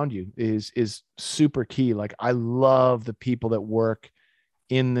team around you is super key. Like, I love the people that work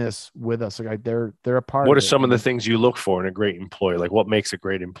in this with us. Like, they're a part What of are it. some of the things you look for in a great employee? Like, what makes a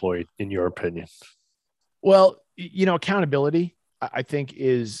great employee, in your opinion? Well, accountability, I think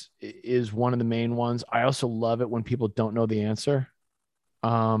is one of the main ones. I also love it when people don't know the answer,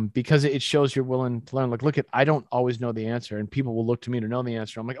 because it shows you're willing to learn. Like, look, I don't always know the answer, and people will look to me to know the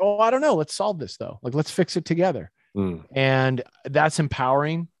answer. I'm like, oh, I don't know. Let's solve this though. Like, let's fix it together. Mm. And that's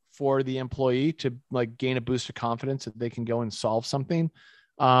empowering for the employee to like gain a boost of confidence that they can go and solve something.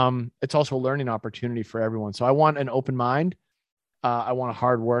 It's also a learning opportunity for everyone. So I want an open mind. I want a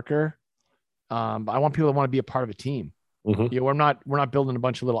hard worker. I want people that want to be a part of a team. Mm-hmm. We're not building a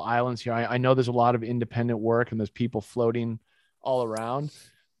bunch of little islands here. I know there's a lot of independent work and there's people floating all around,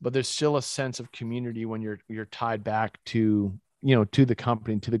 but there's still a sense of community when you're tied back to the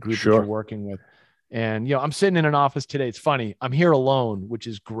company, to the group that you're Sure. working with. And I'm sitting in an office today. It's funny. I'm here alone, which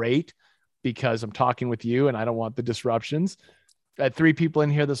is great because I'm talking with you and I don't want the disruptions. I had 3 people in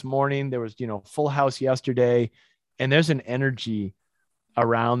here this morning. There was full house yesterday, and there's an energy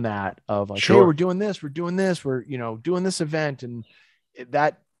around that of like, hey, Sure. we're doing this, we're doing this event. And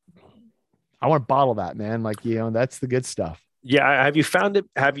that, I want to bottle that, man. Like, that's the good stuff. Yeah. Have you found it?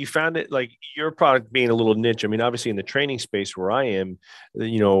 Have you found it like your product being a little niche? I mean, obviously in the training space where I am,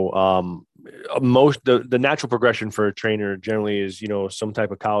 the natural progression for a trainer generally is, some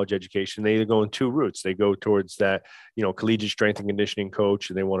type of college education. They either go in 2 routes. They go towards that, collegiate strength and conditioning coach,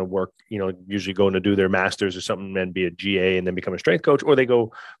 and they want to work, usually going to do their master's or something and be a GA and then become a strength coach, or they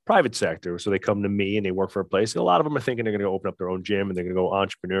go private sector. So they come to me and they work for a place. And a lot of them are thinking they're going to open up their own gym and they're going to go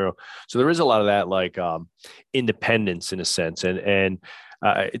entrepreneurial. So there is a lot of that, like, independence in a sense. And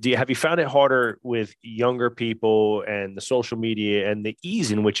have you found it harder with younger people and the social media and the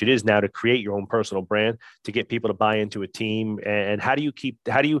ease in which it is now to create your own personal brand, to get people to buy into a team? And how do you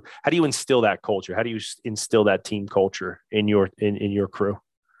instill that culture? How do you instill that team culture in your crew?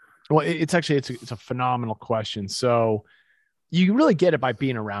 Well, it's a phenomenal question. So you really get it by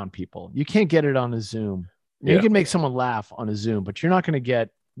being around people. You can't get it on a Zoom. You Yeah. can make someone laugh on a Zoom, but they're not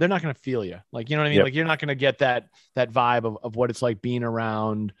going to feel you. Like, you know what I mean? Yep. Like, you're not going to get that vibe of what it's like being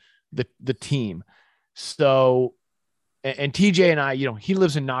around the team. So, and TJ and I, he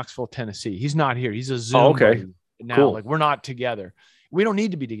lives in Knoxville, Tennessee. He's not here. He's a Zoom Okay. buddy now. Cool. Like, we're not together. We don't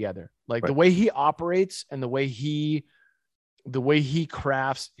need to be together. Like, Right. the way he operates and the way he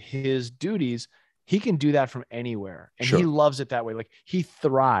crafts his duties, he can do that from anywhere. And Sure. he loves it that way. Like, he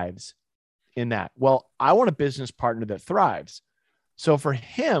thrives in that. Well, I want a business partner that thrives. So for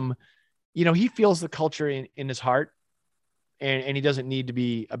him, he feels the culture in his heart, and he doesn't need to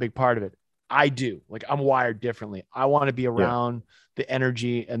be a big part of it. I do. Like, I'm wired differently. I want to be around the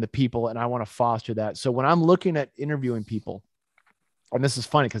energy and the people, and I want to foster that. So when I'm looking at interviewing people, and this is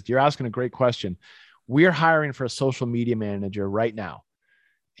funny because you're asking a great question. We're hiring for a social media manager right now.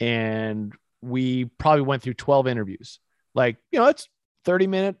 And we probably went through 12 interviews. Like, it's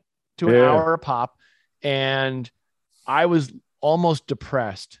 30-minute to an hour a pop. And I was almost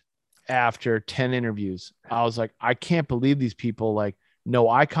depressed after 10 interviews. I was like, I can't believe these people, like, no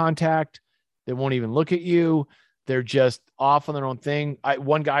eye contact. They won't even look at you. They're just off on their own thing.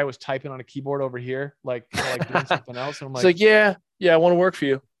 One guy was typing on a keyboard over here, like doing something else. And I'm like, yeah, I want to work for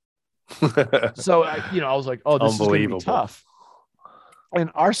you. so I was like, oh, this is going to be Unbelievable. tough. And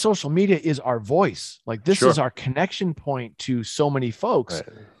our social media is our voice. Like this is Sure. our connection point to so many folks,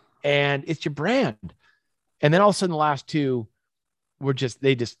 Right. and it's your brand. And then all of a sudden, the last two were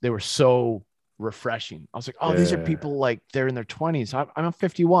they were so refreshing. I was like, oh, these are Yeah. people like they're in their 20s. I'm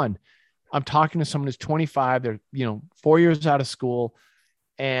 51. I'm talking to someone who's 25. They're 4 years out of school,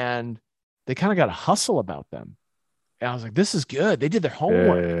 and they kind of got a hustle about them. And I was like, this is good. They did their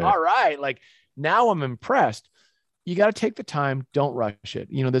homework. Yeah. All right, like now I'm impressed. You got to take the time. Don't rush it.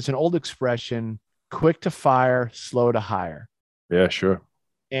 There's an old expression: quick to fire, slow to hire. Yeah. Sure.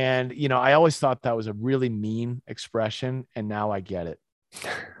 And I always thought that was a really mean expression, and now I get it.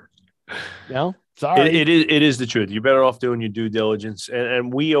 No, sorry. It is the truth. You're better off doing your due diligence.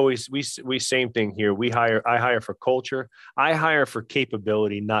 And we always we same thing here. I hire for culture. I hire for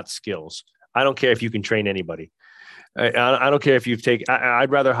capability, not skills. I don't care if you can train anybody. I don't care if you've taken. I'd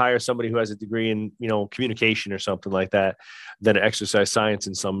rather hire somebody who has a degree in communication or something like that than exercise science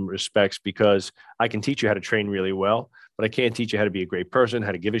in some respects, because I can teach you how to train really well, but I can't teach you how to be a great person,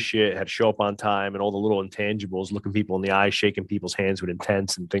 how to give a shit, how to show up on time, and all the little intangibles, looking people in the eye, shaking people's hands with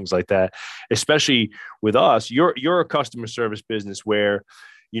intent and things like that. Especially with us, you're a customer service business where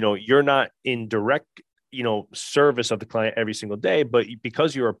you're not in direct service of the client every single day, but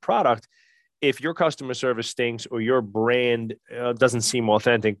because you're a product, if your customer service stinks or your brand doesn't seem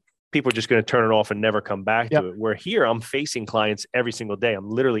authentic, people are just going to turn it off and never come back Yep. to it. Where here, I'm facing clients every single day. I'm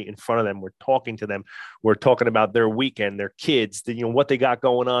literally in front of them. We're talking to them. We're talking about their weekend, their kids, what they got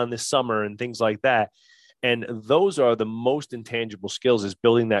going on this summer and things like that. And those are the most intangible skills, is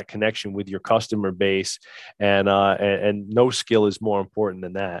building that connection with your customer base. And no skill is more important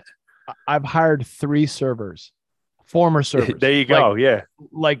than that. I've hired 3 servers, former servers, There you go. Yeah.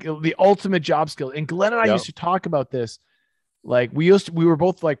 like the ultimate job skill. And Glenn and I Yep. used to talk about this. Like we were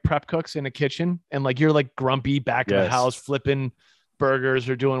both like prep cooks in a kitchen, and like you're like grumpy back of the Yes. house flipping burgers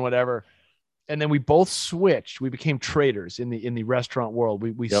or doing whatever. And then we both switched. We became traders in the restaurant world.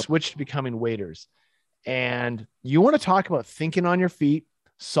 We Yep. switched to becoming waiters. And you want to talk about thinking on your feet,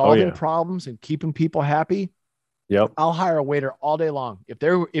 Oh solving yeah. problems, and keeping people happy. Yep. I'll hire a waiter all day long. If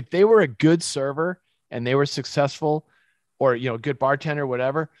they were a good server and they were successful, or a good bartender,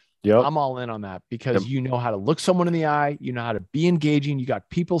 whatever, Yep. I'm all in on that, Yep. because you know how to look someone in the eye, you know how to be engaging, you got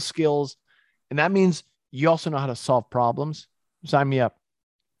people skills, and that means you also know how to solve problems. Sign me up.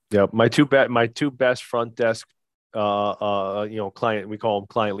 Yep. My two best front desk client, we call them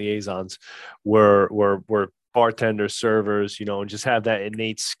client liaisons, were bartenders, servers, and just have that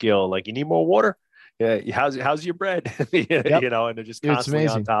innate skill. Like, you need more water? Yeah, how's your bread? Yep. And they're just It's constantly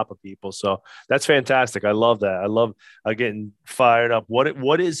on amazing. top of people. So that's fantastic. I love that. I love getting fired up. What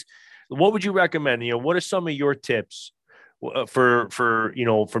would you recommend? What are some of your tips for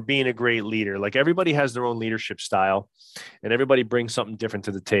being a great leader? Like, everybody has their own leadership style, and everybody brings something different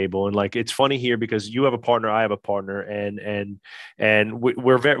to the table. And like, it's funny here because you have a partner, I have a partner, and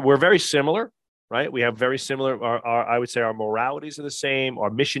we're very similar, right? We have very similar. Our I would say our moralities are the same. Our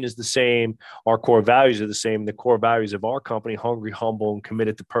mission is the same. Our core values are the same. The core values of our company: hungry, humble, and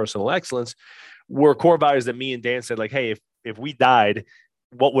committed to personal excellence, were core values that me and Dan said, like, hey, if we died,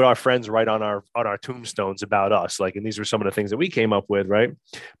 what would our friends write on our tombstones about us? Like, and these were some of the things that we came up with, right?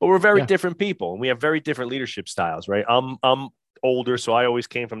 But we're very Yeah. different people, and we have very different leadership styles, right? I'm older, so I always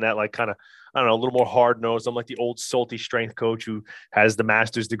came from that, like, kind of, I don't know, a little more hard nosed. I'm like the old salty strength coach who has the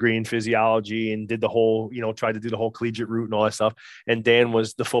master's degree in physiology and did the whole, tried to do the whole collegiate route and all that stuff. And Dan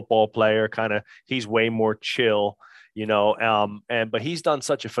was the football player, kind of. He's way more chill, but he's done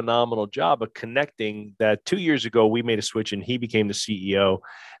such a phenomenal job of connecting that 2 years ago we made a switch and he became the CEO,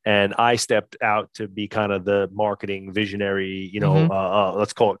 and I stepped out to be kind of the marketing visionary, Mhm.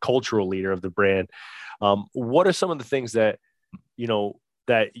 let's call it cultural leader of the brand. What are some of the things that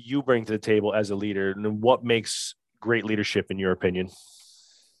you bring to the table as a leader, and what makes great leadership in your opinion?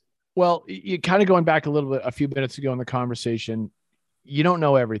 Well, you kind of going back a little bit, a few minutes ago in the conversation, you don't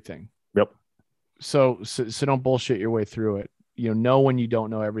know everything. Yep. So don't bullshit your way through it. Know when you don't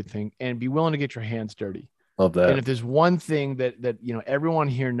know everything, and be willing to get your hands dirty. Love And that. if there's one thing that everyone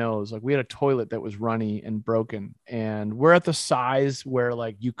here knows, like, we had a toilet that was runny and broken, and we're at the size where,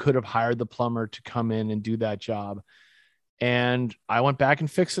 like, you could have hired the plumber to come in and do that job. And I went back and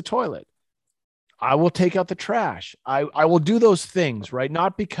fixed the toilet. I will take out the trash. I will do those things, right?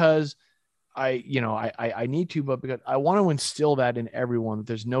 Not because I need to, but because I want to instill that in everyone, that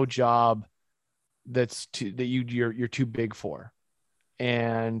there's no job you're too big for.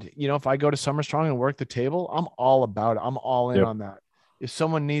 And if I go to Summer Strong and work the table, I'm all about it. I'm all in Yep. on that. If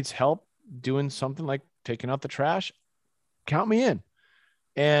someone needs help doing something like taking out the trash, count me in.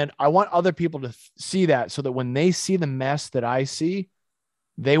 And I want other people to see that, so that when they see the mess that I see,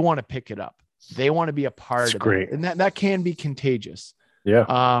 they want to pick it up. They want to be a part That's of great. it. And that can be contagious.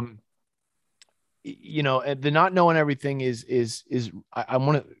 Yeah. You know, the not knowing everything is I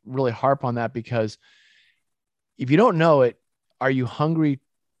want to really harp on that, because if you don't know it, are you hungry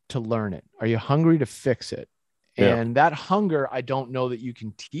to learn it? Are you hungry to fix it? Yeah. And that hunger, I don't know that you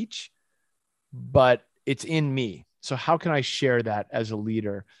can teach, but it's in me. So how can I share that as a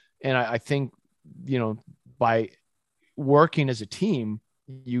leader? And I think, you know, by working as a team,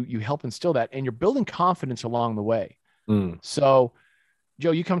 you help instill that, and you're building confidence along the way. Mm. So,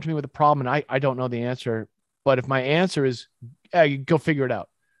 Joe, you come to me with a problem and I don't know the answer, but if my answer is, hey, you go figure it out.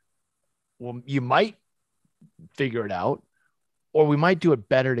 Well, you might figure it out, or we might do it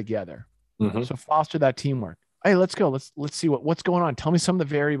better together. Mm-hmm. So foster that teamwork. Hey, let's go. Let's see what's going on. Tell me some of the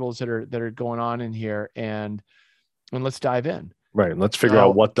variables that are going on in here, and let's dive in. Right. Let's figure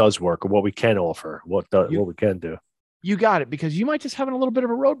out what does work or what we can offer, what we can do. You got it, because you might just have a little bit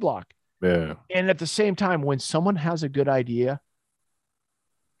of a roadblock. Yeah. And at the same time, when someone has a good idea,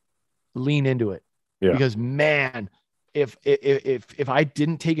 lean into it. Yeah. Because man, if I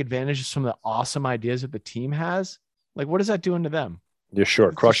didn't take advantage of some of the awesome ideas that the team has, like, what is that doing to them? Yeah, sure.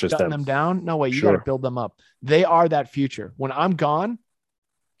 It's Crushes them down. No way. You sure. got to build them up. They are that future. When I'm gone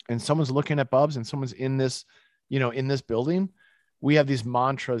and someone's looking at Bubs and someone's in this, you know, in this building, we have these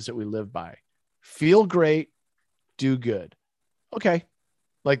mantras that we live by. Feel great, do good. Okay.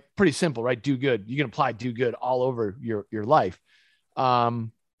 Like, pretty simple, right? Do good. You can apply do good all over your life.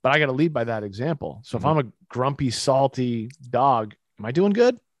 But I got to lead by that example. So if I'm a grumpy, salty dog, am I doing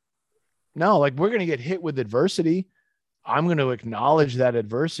good? No, like, we're going to get hit with adversity. I'm going to acknowledge that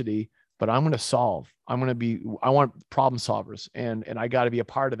adversity, but I'm going to solve. I want problem solvers, and I got to be a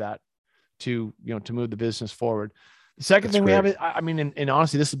part of that to move the business forward. The second thing we have is, I mean, and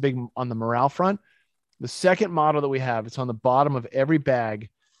honestly, this is big on the morale front. The second motto that we have, it's on the bottom of every bag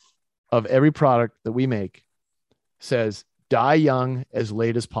of every product that we make, says, die young as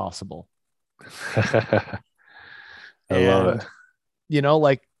late as possible. I love it. You know,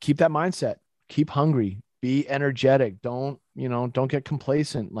 like, keep that mindset, keep hungry, be energetic. Don't get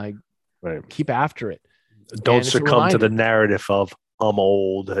complacent. Like, keep after it. Don't succumb to the narrative of I'm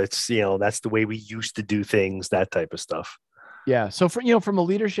old. It's, that's the way we used to do things, that type of stuff. Yeah. So from a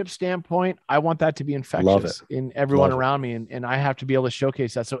leadership standpoint, I want that to be infectious in everyone around me. And I have to be able to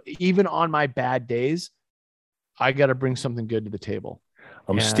showcase that. So even on my bad days, I got to bring something good to the table.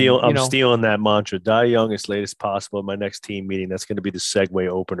 I'm stealing that mantra. Die young as late as possible at my next team meeting. That's going to be the segue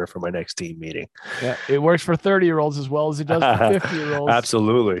opener for my next team meeting. Yeah. It works for 30-year-olds as well as it does for 50-year-olds.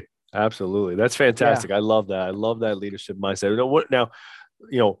 Absolutely. Absolutely. That's fantastic. Yeah. I love that. I love that leadership mindset.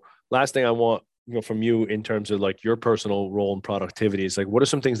 Last thing I want, from you in terms of like your personal role in productivity is like, what are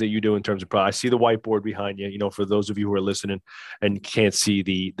some things that you do in terms of I see the whiteboard behind you, for those of you who are listening and can't see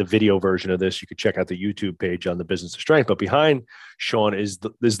the video version of this, you could check out the YouTube page on the Business of Strength, but behind Sean is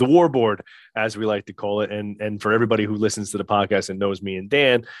the war board, as we like to call it. And for everybody who listens to the podcast and knows me and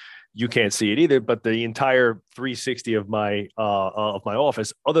Dan, you can't see it either, but the entire 360 of my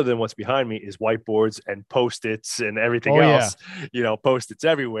office, other than what's behind me, is whiteboards and Post-its and everything else, Post-its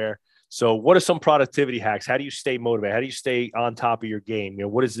everywhere. So what are some productivity hacks? How do you stay motivated? How do you stay on top of your game?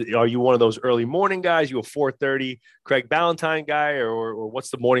 What is it? Are you one of those early morning guys? You a 4:30 Craig Ballantyne guy, or what's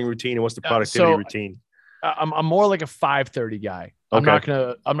the morning routine and what's the productivity routine? I'm more like a 5:30 guy.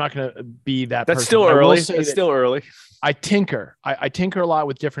 Okay. I'm not gonna be that. That's person. Still early. That's still early. I tinker. I tinker a lot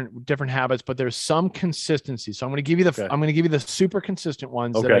with different habits, but there's some consistency. So I'm going to give you the super consistent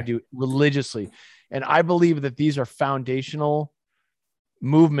ones that I do religiously, and I believe that these are foundational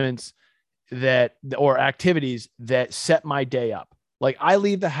movements or activities that set my day up. Like, I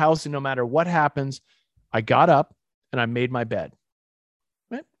leave the house and no matter what happens, I got up and I made my bed.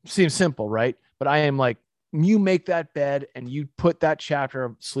 It seems simple, right? But I am like, you make that bed and you put that chapter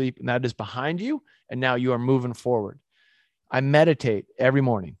of sleep and that is behind you. And now you are moving forward. I meditate every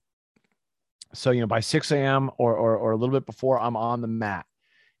morning. So, by 6 a.m. or a little bit before, I'm on the mat,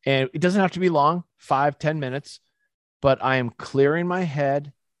 and it doesn't have to be long, 5-10 minutes, but I am clearing my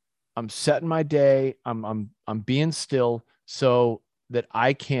head. I'm setting my day. I'm being still so that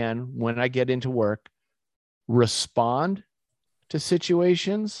I can, when I get into work, respond to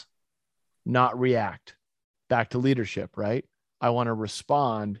situations, not react. Back to leadership, right? I want to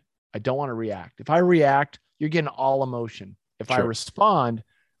respond. I don't want to react. If I react, you're getting all emotion. If I respond,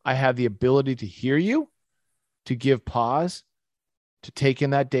 I have the ability to hear you, to give pause, to take in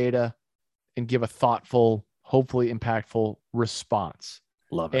that data and give a thoughtful, hopefully impactful response.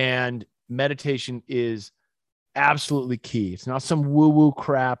 Love it. And meditation is absolutely key. It's not some woo-woo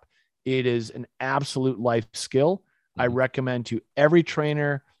crap. It is an absolute life skill. I recommend to every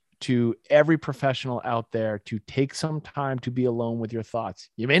trainer, to every professional out there, to take some time to be alone with your thoughts.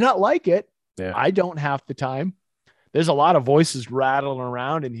 You may not like it. Yeah. I don't half the time. There's a lot of voices rattling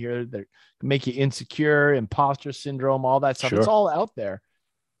around in here that make you insecure, imposter syndrome, all that stuff. Sure. It's all out there.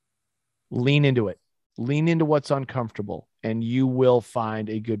 Lean into it. Lean into what's uncomfortable, and you will find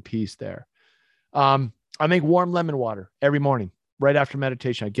a good piece there. I make warm lemon water every morning right after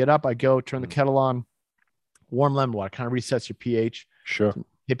meditation. I get up, I go turn the kettle on. Warm lemon water kind of resets your pH. Sure. Some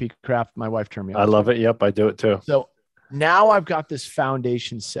hippie crap. My wife turned me on. I love it. Yep, I do it too. So now I've got this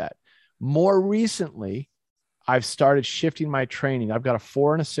foundation set. More recently, I've started shifting my training. I've got a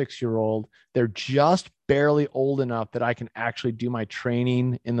 4 and a 6-year-old. They're just barely old enough that I can actually do my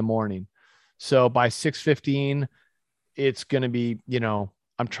training in the morning. So by 6:15, it's going to be,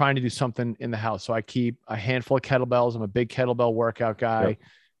 I'm trying to do something in the house. So I keep a handful of kettlebells. I'm a big kettlebell workout guy. Yep.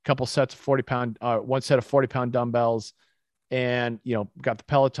 A couple sets of 40-pound, one set of 40-pound dumbbells, and, got the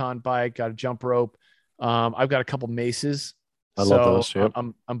Peloton bike, got a jump rope. I've got a couple maces. I love those. Yep.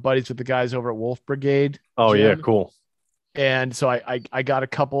 I'm buddies with the guys over at Wolf Brigade. Oh Gym. yeah. Cool. And so I got a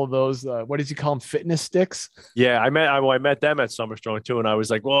couple of those, what does he call them? Fitness sticks. Yeah. I met them at Summer Strong too. And I was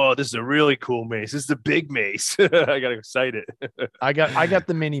like, whoa, this is a really cool mace. This is the big mace. I got excited. I got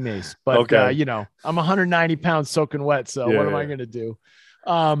the mini mace, but okay. I'm 190 pounds soaking wet. So what am I going to do?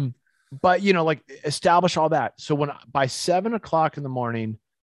 But like establish all that. So by 7 o'clock in the morning,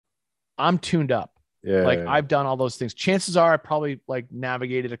 I'm tuned up. Yeah. Like I've done all those things. Chances are I probably like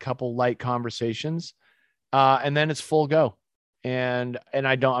navigated a couple light conversations, and then it's full go. And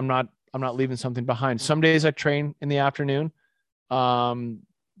I'm not leaving something behind. Some days I train in the afternoon, cause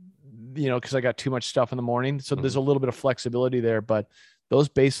I got too much stuff in the morning. So there's a little bit of flexibility there, but those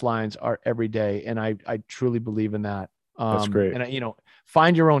baselines are every day. And I truly believe in that. That's great. And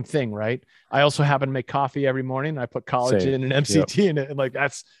find your own thing, right? I also happen to make coffee every morning. I put collagen and MCT in it. And like,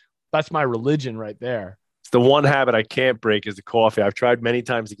 that's my religion right there. It's the one habit I can't break is the coffee. I've tried many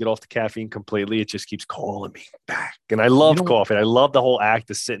times to get off the caffeine completely. It just keeps calling me back. And I love coffee. I love the whole act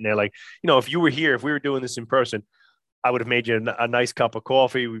of sitting there. Like, if you were here, if we were doing this in person, I would have made you a nice cup of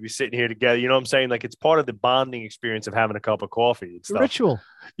coffee. We'd be sitting here together. You know what I'm saying? Like it's part of the bonding experience of having a cup of coffee. It's a ritual.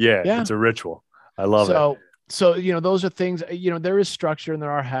 Yeah, it's a ritual. I love it. So, those are things, there is structure and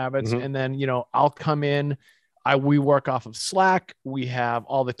there are habits. And then, I'll come in, we work off of Slack. We have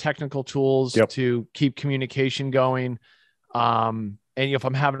all the technical tools to keep communication going. And if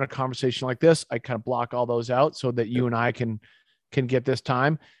I'm having a conversation like this, I kind of block all those out so that you and I can get this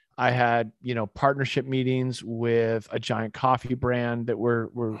time. I had, partnership meetings with a giant coffee brand that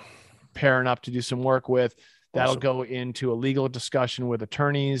we're pairing up to do some work with. That'll go into a legal discussion with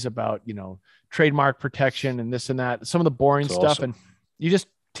attorneys about, trademark protection and this and that, some of the boring stuff. And you just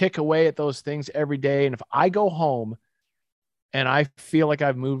tick away at those things every day. And if I go home and I feel like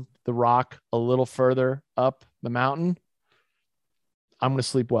I've moved the rock a little further up the mountain, I'm going to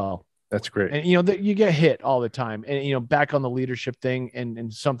sleep well. That's great. And, you get hit all the time. And, back on the leadership thing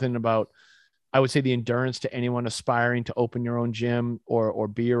and something about, I would say the endurance to anyone aspiring to open your own gym or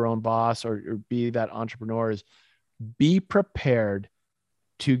be your own boss or be that entrepreneur is be prepared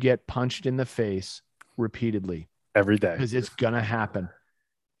to get punched in the face repeatedly every day, because it's going to happen.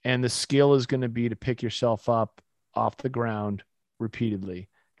 And the skill is going to be to pick yourself up off the ground repeatedly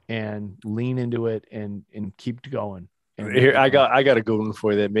and lean into it and keep going. Here, I got a good one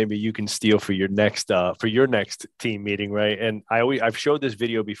for you that maybe you can steal for your next team meeting, right? And I've showed this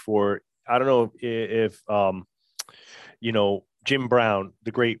video before. I don't know if Jim Brown,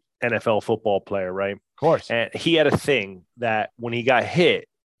 the great NFL football player, right? Of course. And he had a thing that when he got hit,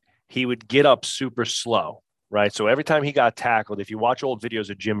 he would get up super slow, right? So every time he got tackled, if you watch old videos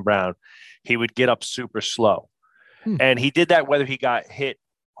of Jim Brown, he would get up super slow. And he did that whether he got hit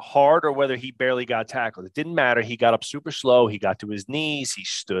hard or whether he barely got tackled. It didn't matter. He got up super slow. He got to his knees. He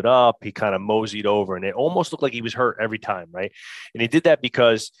stood up. He kind of moseyed over, and it almost looked like he was hurt every time, right? And he did that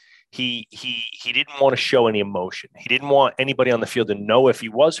because he didn't want to show any emotion. He didn't want anybody on the field to know if he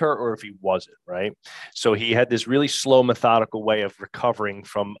was hurt or if he wasn't, right? So he had this really slow, methodical way of recovering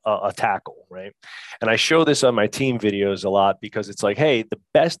from a tackle, right? And I show this on my team videos a lot because it's like, hey, the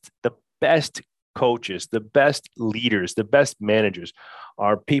best coaches, the best leaders, the best managers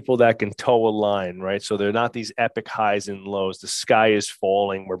are people that can toe a line, right? So they're not these epic highs and lows. The sky is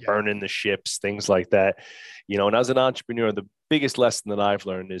falling. We're burning the ships, things like that. And as an entrepreneur, the biggest lesson that I've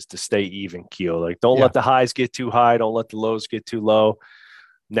learned is to stay even keel. Like, don't let the highs get too high. Don't let the lows get too low.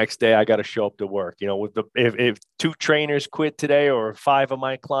 Next day, I got to show up to work. If 2 trainers quit today or 5 of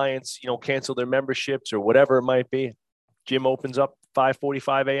my clients, cancel their memberships or whatever it might be, gym opens up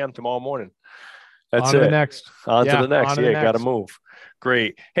 5:45 a.m. tomorrow morning. That's On to the it. next. On to Yeah, the next. on to the Yeah, got to next. move.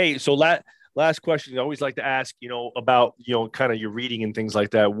 Great. Hey, so last question. I always like to ask, about kind of your reading and things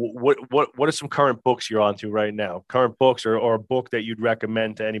like that. What are some current books you're on to right now? Current books or a book that you'd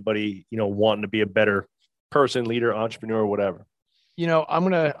recommend to anybody wanting to be a better person, leader, entrepreneur, whatever. I'm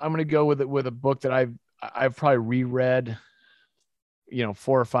gonna go with a book that I've probably reread,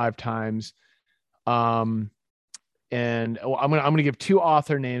 4 or 5 times. Um, and I'm gonna give two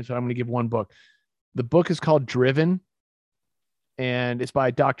author names, but I'm gonna give one book. The book is called Driven, and it's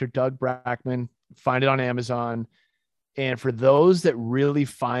by Dr. Doug Brackman. Find it on Amazon. And for those that really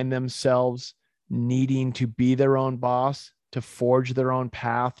find themselves needing to be their own boss, to forge their own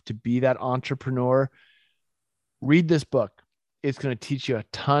path, to be that entrepreneur, read this book. It's going to teach you a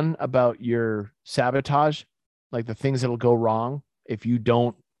ton about your sabotage, like the things that'll go wrong if you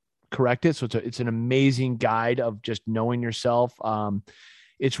don't correct it. So it's an amazing guide of just knowing yourself.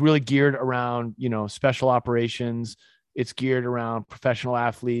 It's really geared around, special operations. It's geared around professional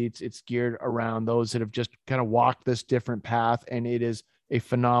athletes. It's geared around those that have just kind of walked this different path. And it is a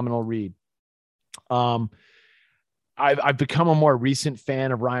phenomenal read. Um, I've become a more recent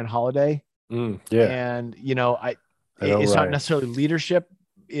fan of Ryan Holiday. Yeah, And, I know it's not Ryan. necessarily leadership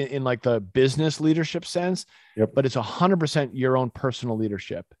in like the business leadership sense, Yep. but it's 100% your own personal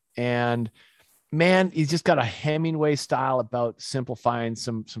leadership. And man, he's just got a Hemingway style about simplifying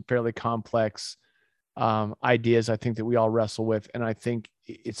some fairly complex ideas. I think that we all wrestle with, and I think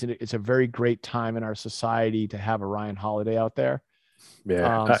it's a very great time in our society to have a Ryan Holiday out there.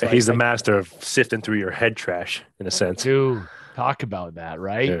 Yeah, So he's the master of sifting through your head trash in a sense. dude, talk about that,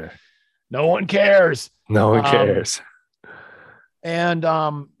 right? Yeah, No one cares. no one Um, cares. and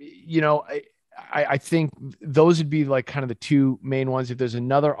I think those would be like kind of the two main ones. If there's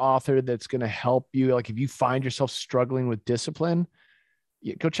another author that's going to help you, like if you find yourself struggling with discipline,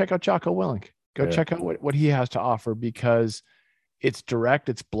 go check out Jocko Willink. Go Yeah. check out what he has to offer, because it's direct,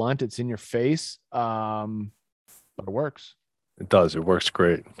 it's blunt, it's in your face, but it works. It does. It works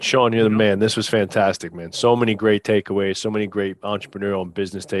great. Sean, you're the man. This was fantastic, man. So many great takeaways, so many great entrepreneurial and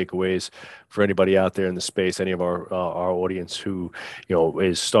business takeaways for anybody out there in the space, any of our audience who,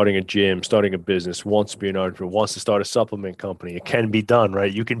 is starting a gym, starting a business, wants to be an entrepreneur, wants to start a supplement company. It can be done,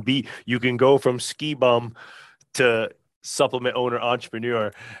 right? You can go from ski bum to supplement owner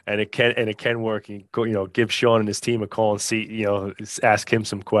entrepreneur, and it can work. Give Sean and his team a call and see, ask him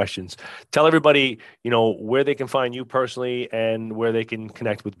some questions. Tell everybody, where they can find you personally and where they can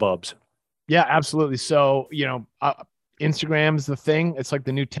connect with Bubs. Yeah, absolutely. So, Instagram is the thing. It's like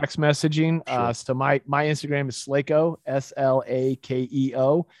the new text messaging. Sure. So my Instagram is Slako,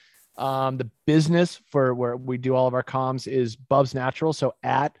 Slakeo. The business for where we do all of our comms is Bubs Natural. So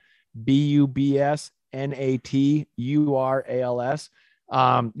at BUBSNATURALS.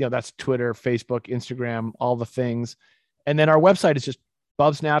 That's Twitter, Facebook, Instagram, all the things. And then our website is just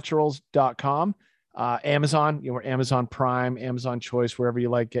bubsnaturals.com. Amazon, we're Amazon Prime, Amazon Choice, wherever you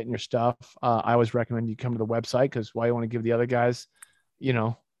like getting your stuff. I always recommend you come to the website, because why you want to give the other guys,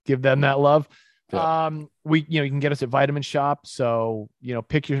 give them that love. Yeah. You can get us at Vitamin Shop. So,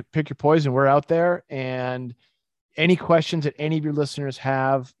 pick your poison. We're out there. And any questions that any of your listeners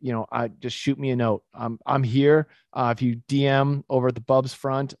have, I just shoot me a note. I'm here. If you DM over at the Bubs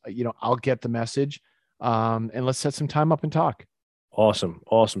front, I'll get the message. And let's set some time up and talk. Awesome.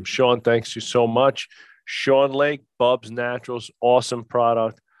 Awesome. Sean, thanks you so much. Sean Lake, Bubs Naturals, awesome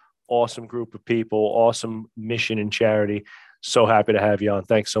product, awesome group of people, awesome mission and charity. So happy to have you on.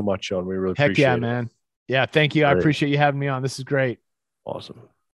 Thanks so much, Sean. We really Heck yeah, appreciate it. man. Yeah. Thank you. I Great. appreciate you having me on. This is great. Awesome.